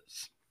defense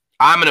is.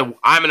 I'm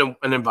in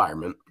an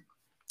environment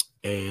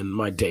in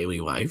my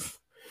daily life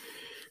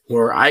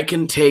where I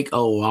can take a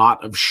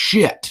lot of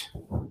shit.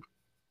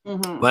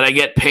 Mm-hmm. But I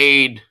get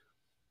paid,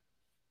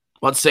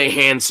 let's say,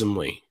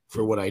 handsomely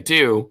for what I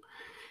do.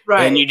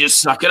 Right. And you just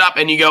suck it up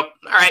and you go,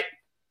 all right.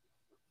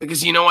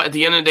 Because you know what? At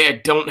the end of the day, I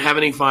don't have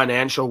any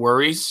financial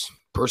worries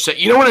per se.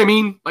 You know what I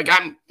mean? Like,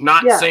 I'm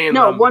not saying.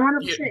 No,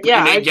 100%.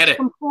 I get it.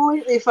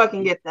 Completely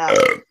fucking get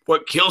that.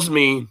 What kills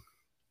me,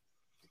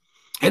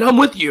 and I'm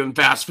with you in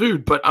fast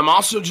food, but I'm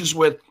also just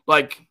with,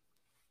 like,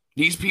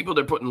 these people,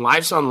 they're putting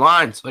lives on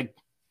lines. Like,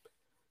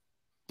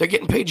 they're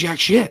getting paid jack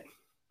shit.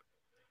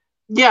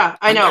 Yeah,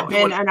 I know.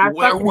 And I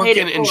they're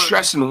working and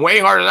stressing way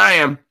harder than I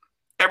am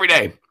every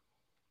day.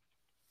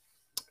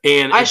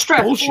 And I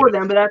stress for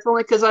them, but that's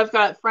only because I've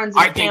got friends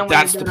and family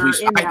that's the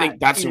police. I think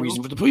that's the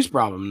reason for the police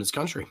problem in this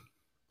country.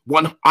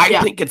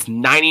 I think it's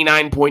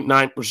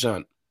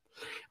 99.9%.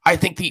 I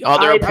think the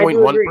other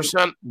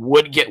 0.1%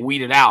 would get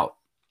weeded out.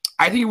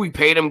 I think if we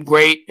paid them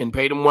great and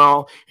paid them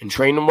well and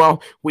trained them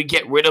well, we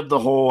get rid of the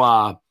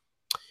whole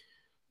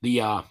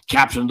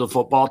captain of the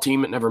football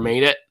team that never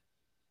made it.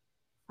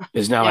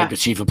 Is now like the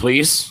chief of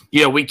police.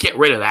 Yeah, we get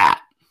rid of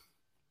that.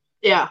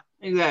 Yeah,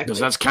 exactly. Because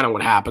that's kind of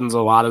what happens in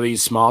a lot of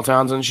these small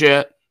towns and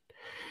shit.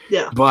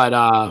 Yeah. But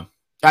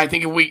I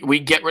think if we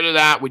get rid of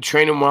that, we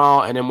train them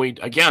well, and then we'd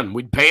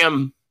pay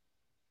them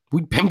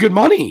good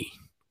money.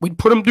 We'd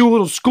put them through a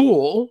little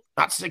school,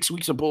 not 6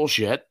 weeks of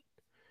bullshit.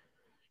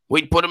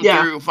 We'd put them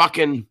through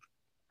fucking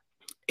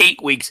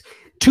 8 weeks,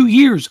 2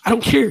 years. I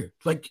don't care.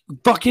 Like,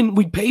 fucking,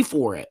 we'd pay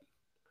for it.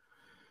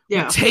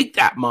 Yeah. We'd take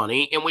that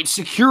money and we'd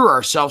secure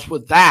ourselves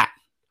with that.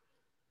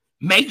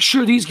 Make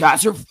sure these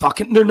guys are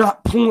they're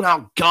not pulling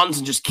out guns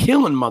and just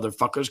killing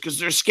motherfuckers because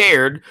they're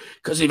scared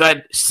because they've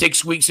had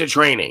 6 weeks of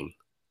training.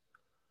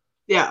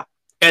 Yeah.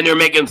 And they're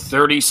making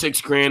 36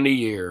 grand a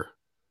year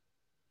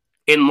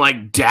in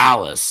like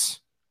Dallas,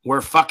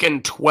 where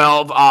fucking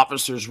 12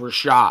 officers were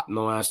shot in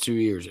the last 2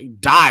 years.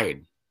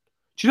 Died.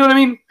 Do you know what I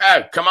mean?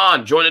 Hey, come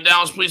on. Join the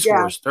Dallas Police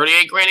Force.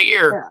 38 grand a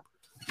year.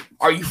 Yeah.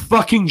 Are you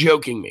fucking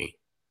joking me?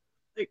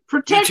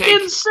 Protect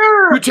and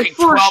serve. You take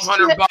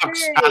 $1,200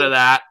 out of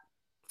that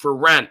for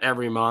rent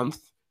every month.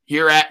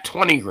 You're at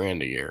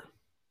 $20,000 a year.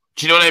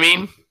 Do you know what I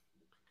mean?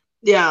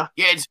 Yeah.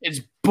 Yeah,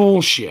 it's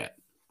bullshit.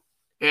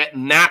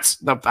 And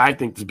I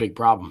think it's a big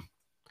problem.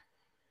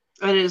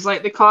 It is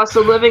like the cost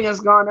of living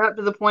has gone up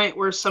to the point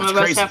where some of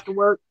us have to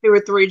work 2 or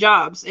 3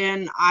 jobs.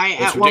 And I,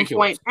 at one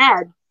point,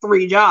 had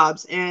 3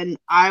 jobs and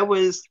I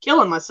was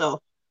killing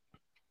myself.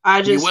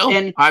 I've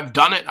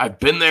done it. I've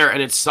been there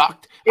and it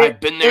sucked.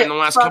 I've been there in the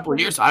last couple of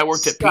years. I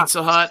worked at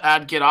Pizza Hut.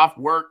 I'd get off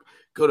work,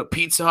 go to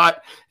Pizza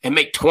Hut, and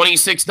make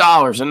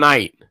 $26 a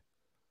night.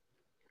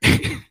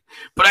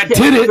 But I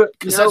did it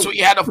because that's what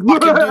you had to fucking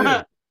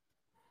do.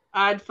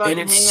 I'd fucking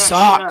and it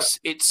sucks.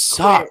 It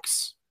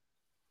sucks.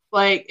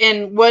 Like,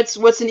 and what's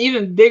an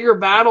even bigger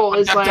battle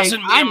is that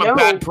doesn't mean I'm a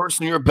bad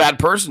person. You're a bad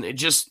person. It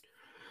just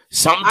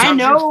sometimes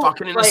you're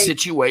fucking in a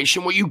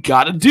situation where you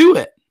got to do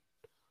it.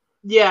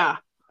 Yeah,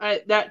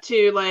 that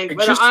too. Like,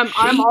 but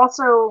I'm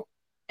also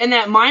in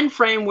that mind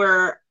frame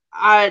where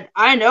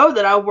I know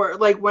that I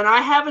work. Like, when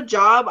I have a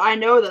job, I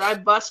know that I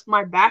bust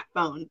my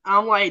backbone.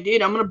 I'm like,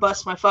 dude, I'm gonna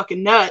bust my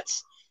fucking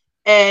nuts,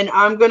 and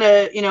I'm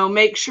gonna,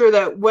 make sure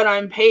that what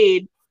I'm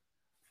paid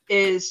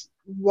is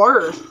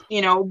worth,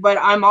 but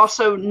I'm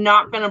also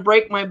not gonna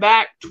break my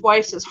back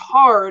twice as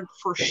hard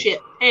for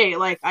shit pay.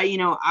 Like,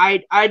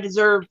 I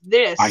deserve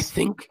this. I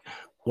think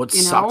what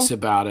sucks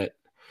about it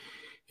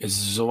is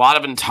there's a lot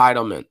of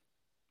entitlement.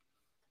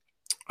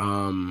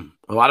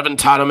 A lot of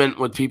entitlement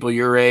with people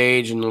your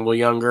age and a little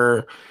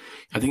younger.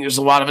 I think there's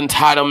a lot of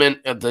entitlement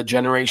at the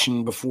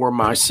generation before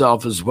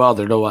myself as well.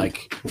 They're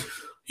like,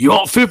 you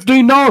want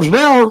 $15 an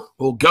hour?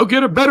 Well, go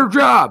get a better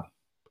job.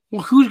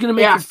 Well, who's going to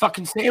make your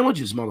fucking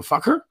sandwiches,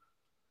 motherfucker?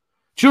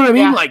 Do you know what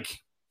I mean?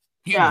 Like,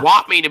 you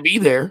want me to be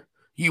there.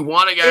 You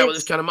want a guy with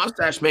this kind of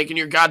mustache making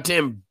your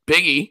goddamn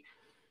Biggie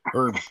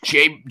or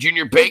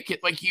Junior Bacon.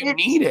 Like, you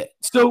need it.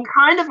 So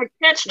kind of a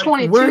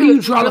catch-22. Where do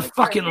you draw the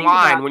fucking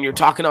line when you're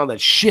talking all that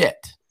shit?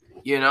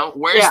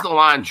 Where's the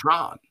line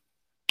drawn?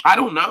 I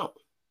don't know.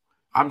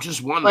 I'm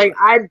just wondering. Like,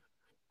 I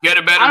get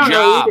a better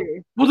job.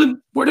 Well,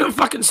 then where do I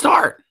fucking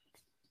start?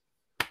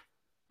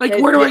 Like,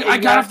 where do I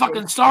gotta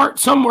fucking start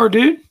somewhere,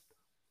 dude.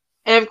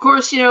 And of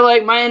course,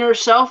 like, my inner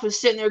self is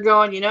sitting there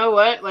going, you know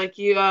what? Like,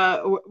 you,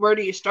 where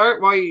do you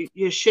start? Well,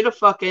 you should have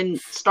fucking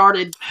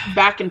started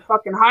back in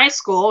fucking high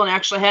school and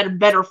actually had a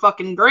better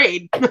fucking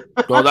grade.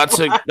 Well, that's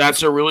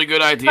a really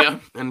good idea.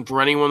 And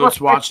for anyone that's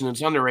watching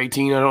that's under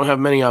 18, I don't have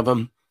many of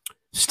them.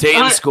 Stay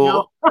in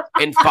school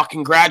and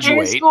fucking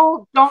graduate. Stay in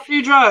school, don't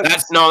do drugs.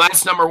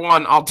 That's number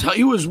one. I'll tell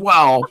you as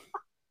well.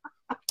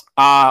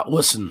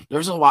 Listen,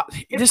 there's a lot.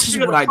 This is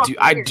what I do.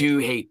 I do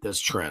hate this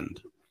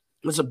trend.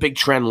 It's a big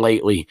trend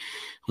lately.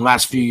 The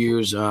last few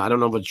years, I don't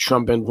know if it's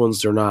Trump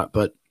influenced or not,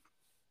 but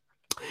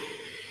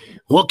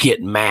look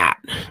at Matt.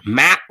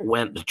 Matt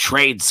went to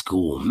trade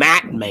school.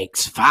 Matt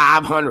makes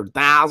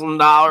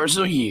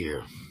 $500,000 a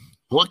year.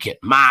 Look at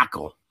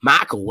Michael.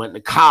 Michael went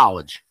to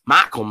college.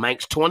 Michael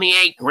makes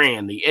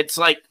 $28,000. It's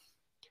like,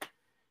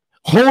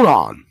 hold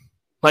on.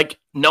 Like,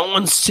 no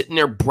one's sitting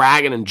there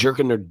bragging and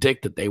jerking their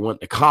dick that they went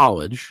to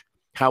college.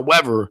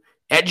 However,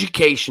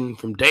 education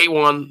from day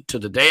one to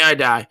the day I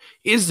die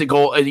is the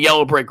goal of the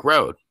yellow brick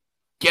road.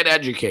 Get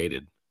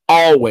educated.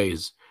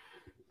 Always.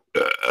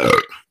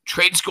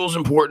 Trade school's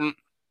important.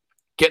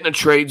 Getting a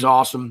trade's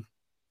awesome.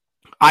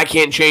 I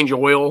can't change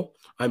oil.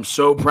 I'm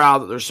so proud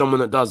that there's someone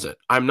that does it.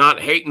 I'm not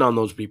hating on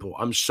those people.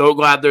 I'm so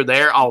glad they're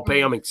there. I'll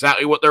pay them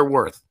exactly what they're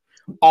worth.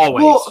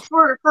 Always. Well,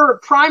 for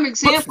prime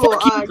example,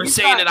 but fuck you for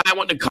saying that I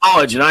went to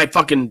college and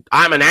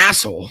I'm an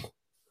asshole.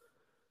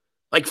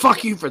 Like,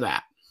 fuck you for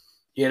that.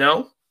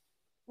 Well,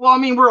 I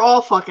mean, we're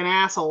all fucking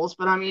assholes,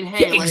 but I mean,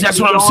 hey,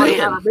 that's what I'm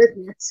saying.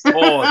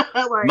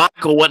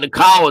 Michael went to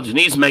college and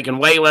he's making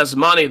way less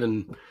money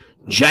than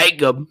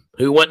Jacob,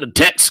 who went to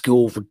tech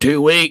school for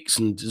 2 weeks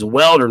and is a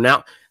welder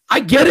now. I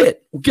get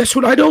it. Well, guess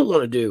what I don't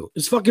want to do?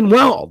 Is fucking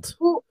weld.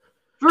 Well,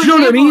 do you know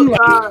what I mean?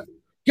 Like,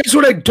 guess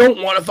what I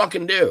don't want to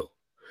fucking do?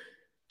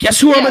 Guess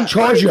who I'm in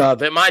charge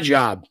of at my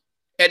job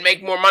and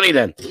make more money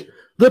than?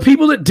 The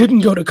people that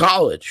didn't go to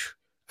college.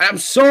 I'm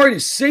sorry to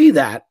say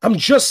that. I'm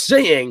just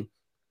saying,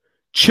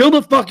 chill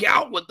the fuck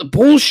out with the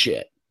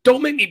bullshit.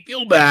 Don't make me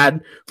feel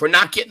bad for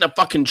not getting a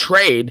fucking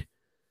trade.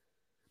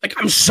 Like,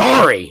 I'm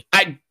sorry.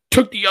 I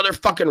took the other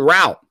fucking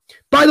route.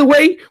 By the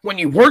way, when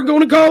you weren't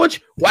going to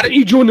college, why didn't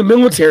you join the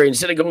military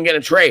instead of going to get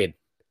a trade?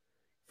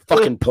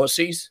 Fucking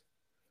pussies.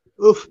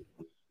 Oof.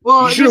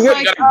 Well, you should have went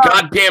and got a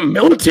goddamn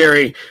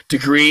military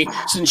degree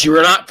since you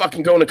were not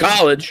fucking going to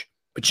college,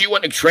 but you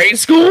went to trade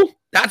school?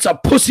 That's a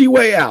pussy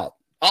way out.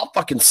 I'll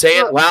fucking say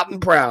it loud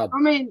and proud. I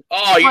mean,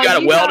 you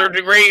got a welder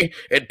degree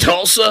at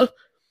Tulsa,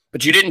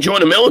 but you didn't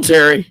join the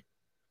military?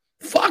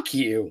 Fuck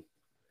you.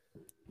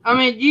 I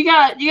mean, you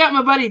got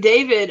my buddy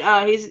David.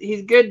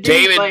 He's good. Dude.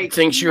 David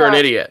thinks you're an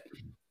idiot.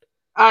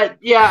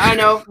 Yeah, I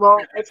know. Well,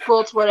 it's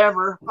cool. It's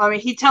whatever. I mean,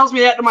 he tells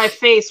me that to my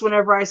face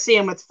whenever I see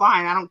him. It's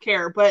fine. I don't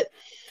care. But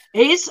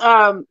he's,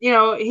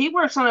 he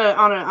works on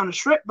a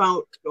shrimp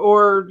boat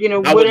or,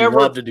 I whatever.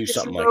 would love to do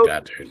something like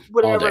that, dude.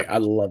 Whatever. All day.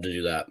 I'd love to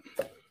do that.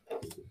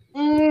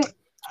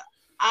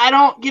 I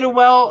don't get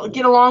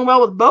along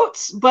well with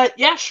boats, but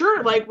yeah,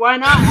 sure. Like, why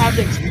not have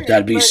the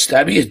experience?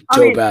 That'd be a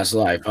dope ass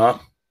life, huh?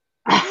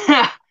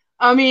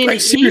 I mean,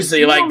 like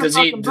seriously, like does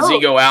he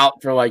go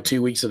out for like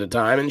 2 weeks at a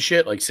time and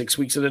shit, like 6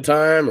 weeks at a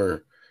time,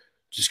 or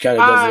just kind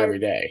of does it every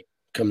day?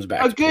 Comes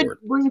back. A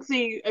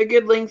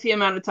good lengthy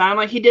amount of time.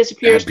 Like he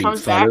disappears,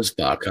 comes back. As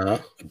fuck, huh?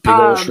 A big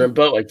old shrimp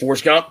boat, like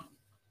Forrest Gump.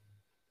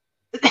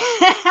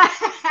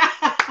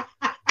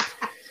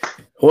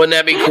 Wouldn't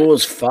that be cool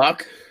as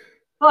fuck?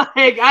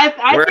 Like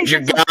I where's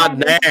your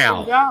God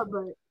now?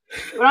 But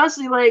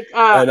honestly, like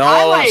and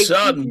all of a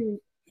sudden,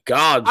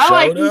 God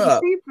showed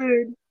up.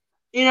 Seafood.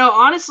 You know,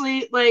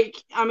 honestly, like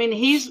I mean,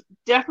 he's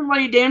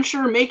definitely damn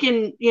sure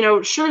making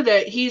sure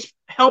that he's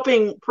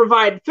helping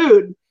provide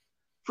food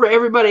for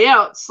everybody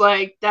else.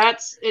 Like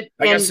that's it.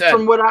 Like and I said,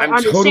 from what I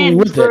understand, totally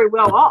he's very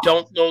well off.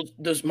 Don't know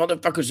those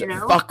motherfuckers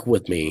that fuck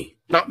with me.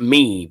 Not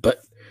me,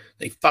 but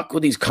they fuck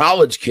with these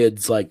college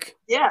kids. Like,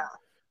 yeah,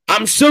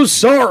 I'm so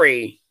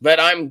sorry, but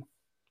I'm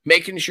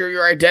making sure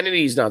your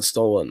identity is not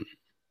stolen.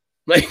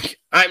 Like,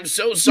 I'm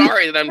so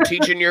sorry that I'm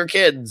teaching your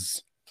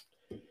kids.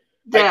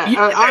 Yeah,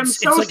 I'm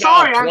so like,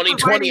 sorry.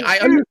 2020. I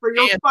understand for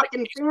your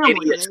fucking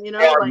family.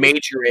 Like,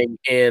 majoring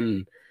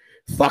in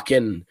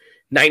fucking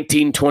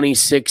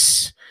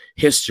 1926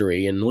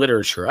 history and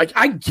literature. Like,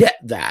 I get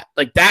that.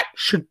 Like, that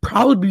should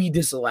probably be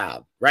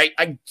disallowed, right?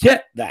 I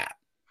get that.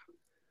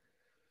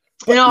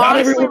 But not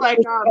honestly, like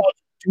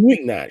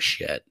doing that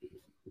shit.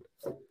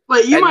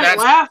 But you might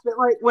laugh, but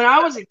like when I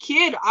was a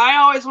kid, I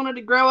always wanted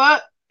to grow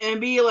up and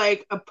be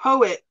like a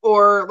poet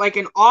or like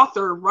an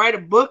author, write a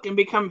book and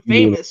become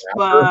famous.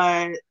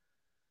 But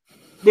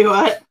do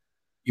what?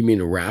 You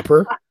mean a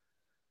rapper?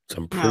 So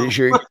I'm pretty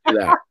sure you can do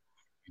that.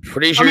 I'm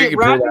pretty sure you can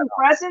rapping pull that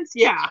presence,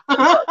 yeah.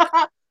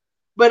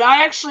 But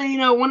I actually,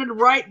 wanted to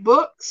write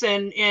books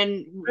and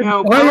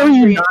why are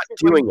you not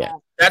doing it?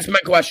 That's my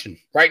question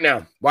right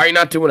now. Why are you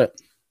not doing it?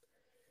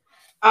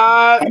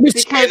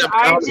 Because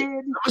I did.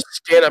 I'm a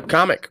stand-up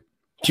comic.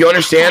 Do you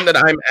understand that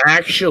I'm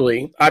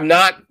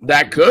not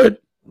that good,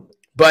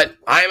 but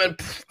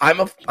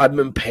I've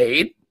been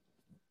paid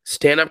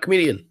stand-up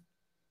comedian.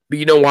 But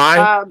you know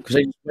why? Because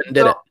I just went and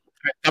did it.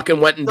 I fucking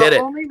went and did it.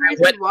 The only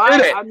reason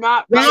why I'm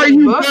not. Why are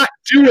you not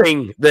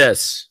doing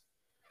this?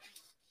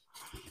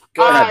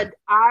 Go ahead.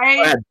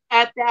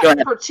 At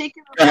that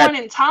particular point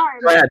in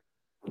time.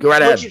 Go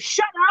right ahead. Would you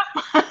shut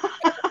up?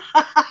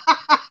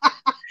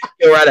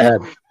 Go right ahead.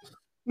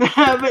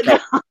 But no,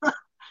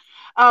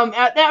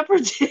 at that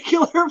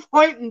particular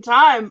point in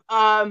time,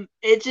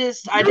 it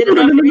just I didn't.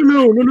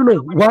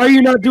 No. Why are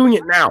you not doing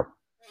it now?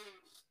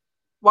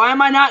 Why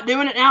am I not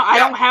doing it now? I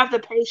don't have the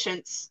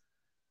patience.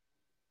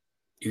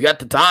 You got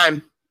the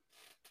time.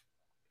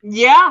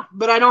 Yeah,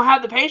 but I don't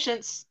have the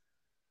patience.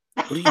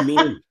 What do you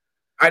mean?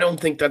 I don't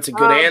think that's a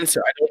good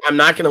answer. I'm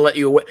not going to let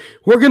you away.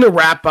 We're going to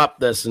wrap up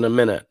this in a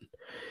minute.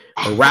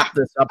 Or wrap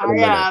this up in a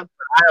minute.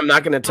 I'm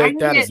not going to take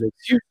that as an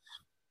excuse.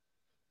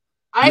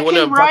 You want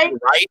to write?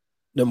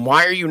 Then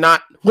why are you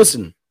not?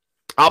 Listen,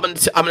 I'm going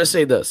to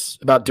say this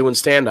about doing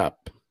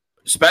stand-up.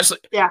 Especially,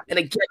 and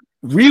again,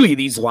 really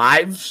these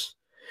lives,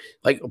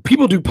 like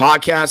people do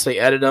podcasts, they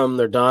edit them,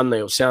 they're done,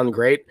 they sound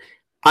great.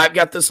 I've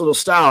got this little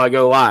style. I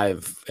go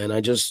live, and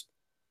I just,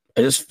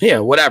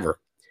 whatever.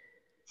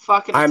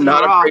 I'm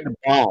not afraid to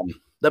bomb.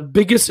 The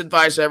biggest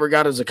advice I ever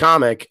got as a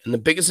comic, and the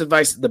biggest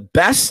advice, the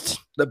best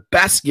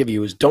give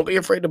you is don't be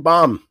afraid to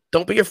bomb.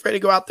 Don't be afraid to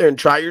go out there and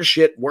try your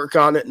shit, work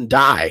on it, and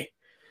die.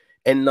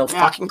 And the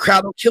fucking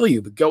crowd will kill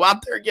you. But go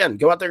out there again.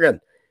 Go out there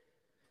again.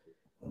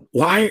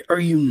 Why are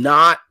you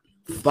not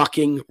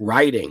fucking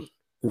writing?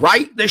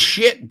 Write the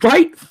shit.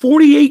 Write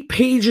 48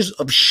 pages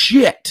of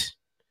shit.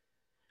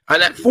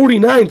 And that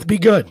 49th, be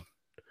good.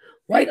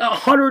 Write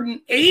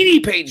 180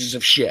 pages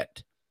of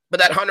shit.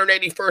 But that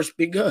 181st,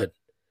 be good.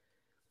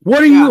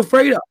 What are you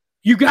afraid of?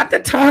 You got the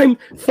time.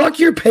 Fuck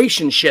your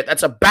patience shit.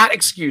 That's a bad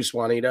excuse,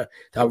 Juanita.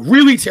 A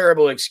really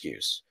terrible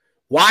excuse.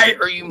 Why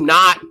are you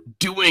not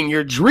doing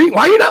your dream?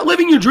 Why are you not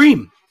living your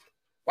dream?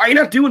 Why are you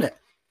not doing it?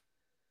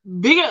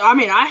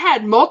 I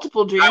had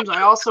multiple dreams.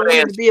 I also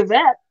wanted to be a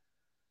vet.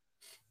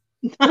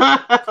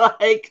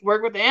 Like,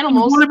 work with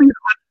animals. You want to be an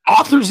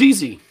author's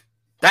easy.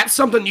 That's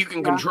something you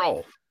can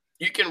control.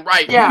 You can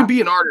write. You can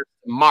be an artist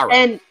tomorrow.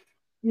 And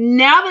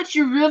now that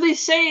you really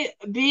say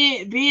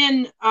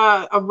being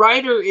a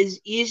writer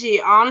is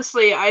easy,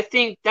 honestly, I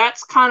think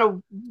that's kind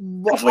of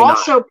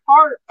also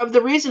part of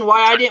the reason why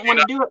I didn't want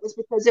to do it was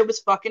because it was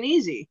fucking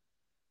easy.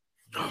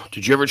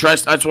 Did you ever try?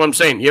 That's what I'm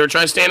saying. You ever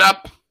try stand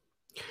up?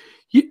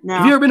 No.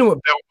 Have you ever been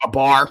to a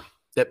bar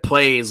that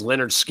plays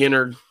Leonard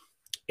Skinner?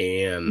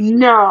 And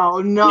no,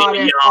 not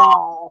at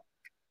all.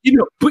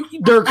 But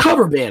they're a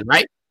cover band,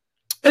 right?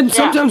 And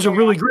sometimes they're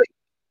really great,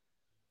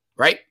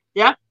 right?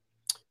 Yeah.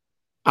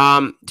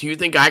 Do you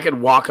think I could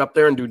walk up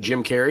there and do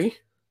Jim Carrey?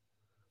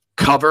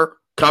 Cover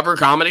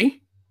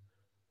comedy?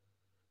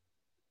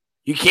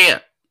 You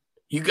can't.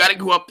 You got to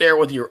go up there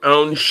with your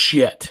own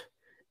shit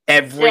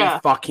every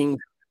fucking,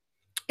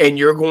 and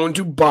you're going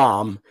to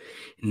bomb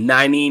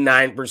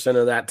 99%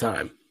 of that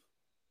time.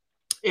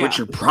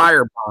 Richard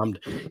Pryor bombed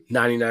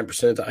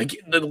 99% of the time.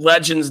 The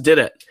legends did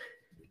it.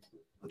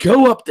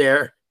 Go up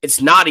there.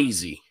 It's not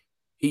easy.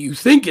 You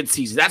think it's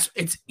easy.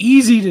 It's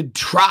easy to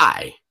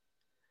try.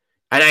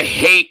 And I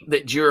hate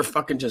that you're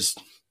fucking just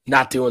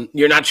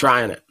you're not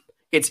trying it.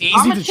 It's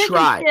easy to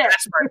try.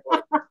 That's my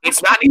point.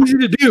 It's not easy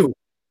to do.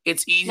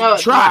 It's easy to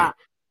try.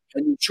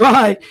 And you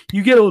try,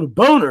 you get a little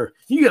boner.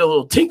 You get a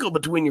little tinkle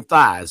between your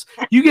thighs.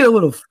 You get a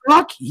little,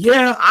 fuck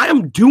yeah, I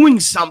am doing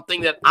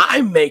something that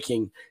I'm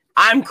making.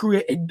 I'm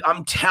creating.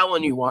 I'm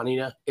telling you,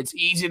 Juanita, it's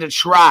easy to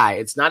try.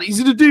 It's not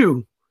easy to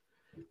do.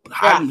 But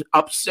I'm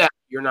upset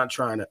you're not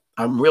trying it.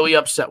 I'm really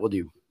upset with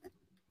you.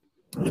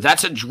 If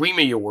that's a dream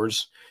of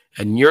yours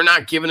and you're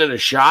not giving it a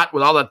shot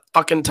with all the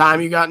fucking time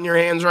you got in your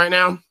hands right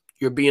now,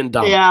 you're being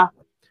dumb. Yeah.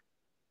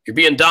 You're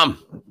being dumb.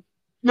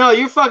 No,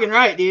 you're fucking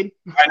right, dude.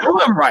 I know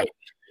I'm right.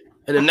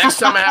 And the next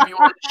time I have you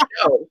on the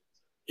show,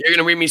 you're going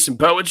to read me some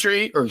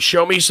poetry or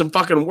show me some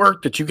fucking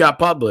work that you got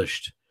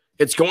published.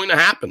 It's going to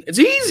happen. It's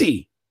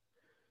easy.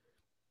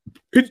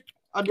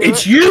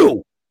 It's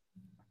you.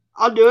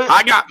 I'll do it.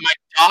 I got my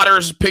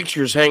daughter's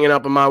pictures hanging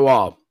up on my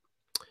wall.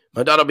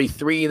 My daughter will be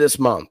 3 this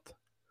month.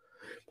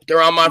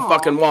 They're on my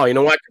fucking wall. You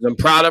know what? Because I'm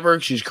proud of her.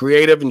 She's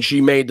creative, and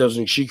she made those,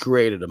 and she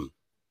created them.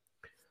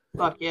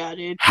 Fuck yeah,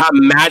 dude.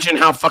 Imagine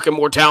how fucking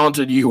more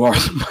talented you are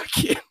than my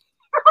kid.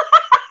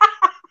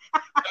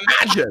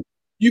 Imagine.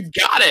 You've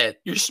got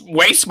it. You're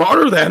way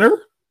smarter than her.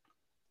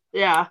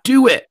 Yeah.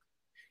 Do it.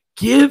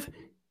 Give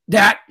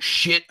that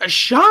shit a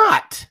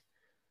shot.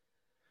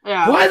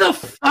 Yeah. Why the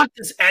fuck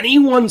does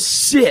anyone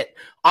sit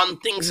on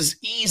things as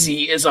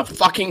easy as a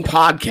fucking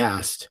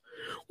podcast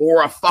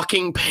or a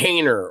fucking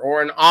painter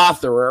or an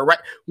author?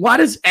 Why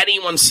does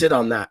anyone sit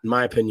on that, in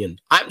my opinion?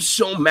 I'm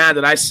so mad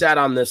that I sat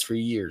on this for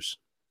years.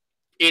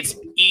 It's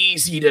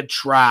easy to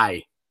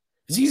try.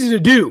 It's easy to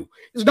do.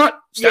 It's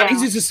not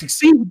easy to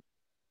succeed,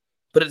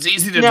 but it's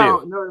easy to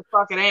do. No, it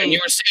fucking ain't. And you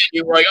were saying,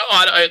 you were like,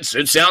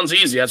 it sounds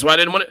easy. That's why I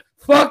didn't want it.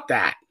 Fuck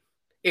that.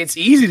 It's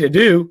easy to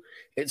do.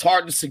 It's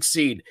hard to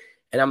succeed.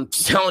 And I'm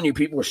telling you,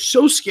 people are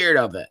so scared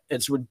of it.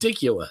 It's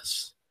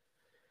ridiculous.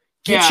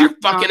 Get your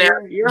fucking ass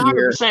You're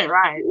 100%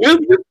 right. Live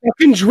your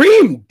fucking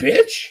dream,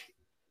 bitch.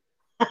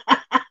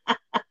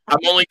 I'm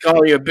only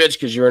calling you a bitch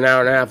because you're an hour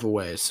and a half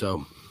away.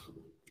 So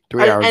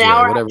 3 hours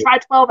away, whatever. Try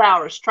 12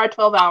 hours. Try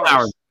 12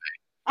 hours.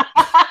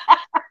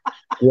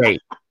 Great.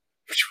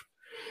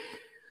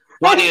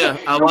 Juanita,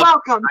 You're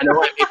welcome. I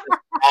know I make this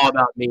all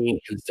about me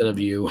instead of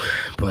you,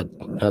 but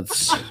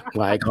that's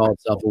why I call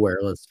it self-aware.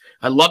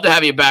 I'd love to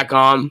have you back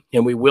on,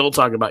 and we will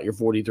talk about your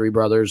 43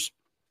 brothers.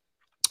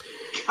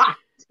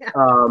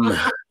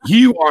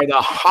 You are the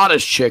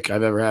hottest chick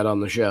I've ever had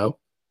on the show.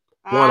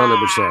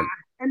 100%.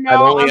 No,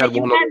 I've only had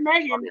one.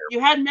 Megan.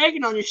 You had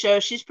Megan on your show.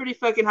 She's pretty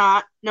fucking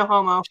hot. No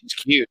homo. She's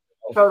cute.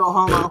 Total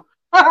homo.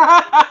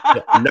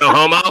 No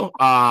homo?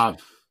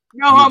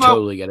 No homo.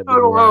 Totally get it.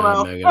 Total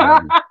homo.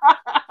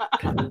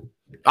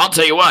 I'll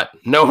tell you what.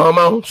 No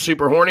homo,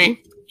 super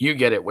horny. You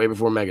get it way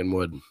before Megan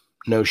would.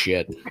 No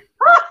shit.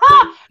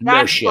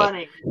 That's shit.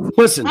 Funny.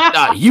 Listen,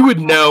 you would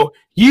know.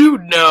 You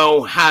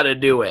know how to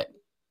do it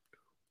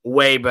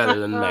way better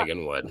than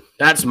Megan would.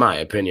 That's my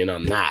opinion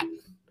on that.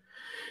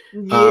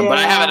 Yeah. But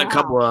I have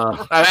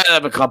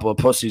had a couple of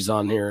pussies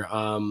on here.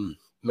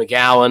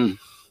 McAllen,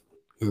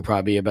 who would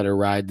probably be a better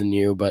ride than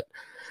you, but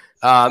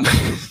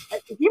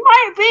you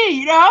might be,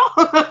 you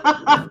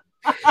know.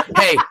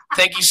 Hey,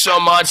 thank you so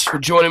much for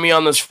joining me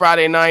on this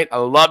Friday night. I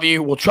love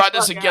you. We'll try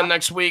this again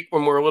next week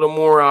when we're a little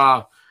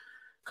more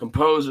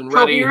composed and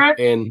ready.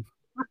 And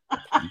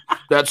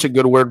that's a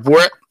good word for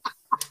it.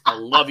 I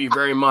love you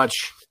very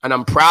much, and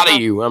I'm proud of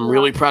you. I'm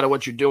really proud of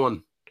what you're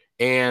doing.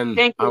 And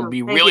I'll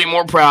be really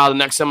more proud the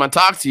next time I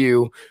talk to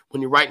you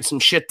when you're writing some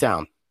shit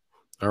down.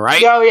 All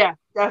right? Oh, yeah,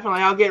 definitely.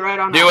 I'll get right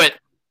on that. Do it.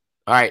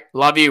 All right.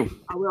 Love you.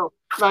 I will.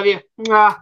 Love you. Mwah.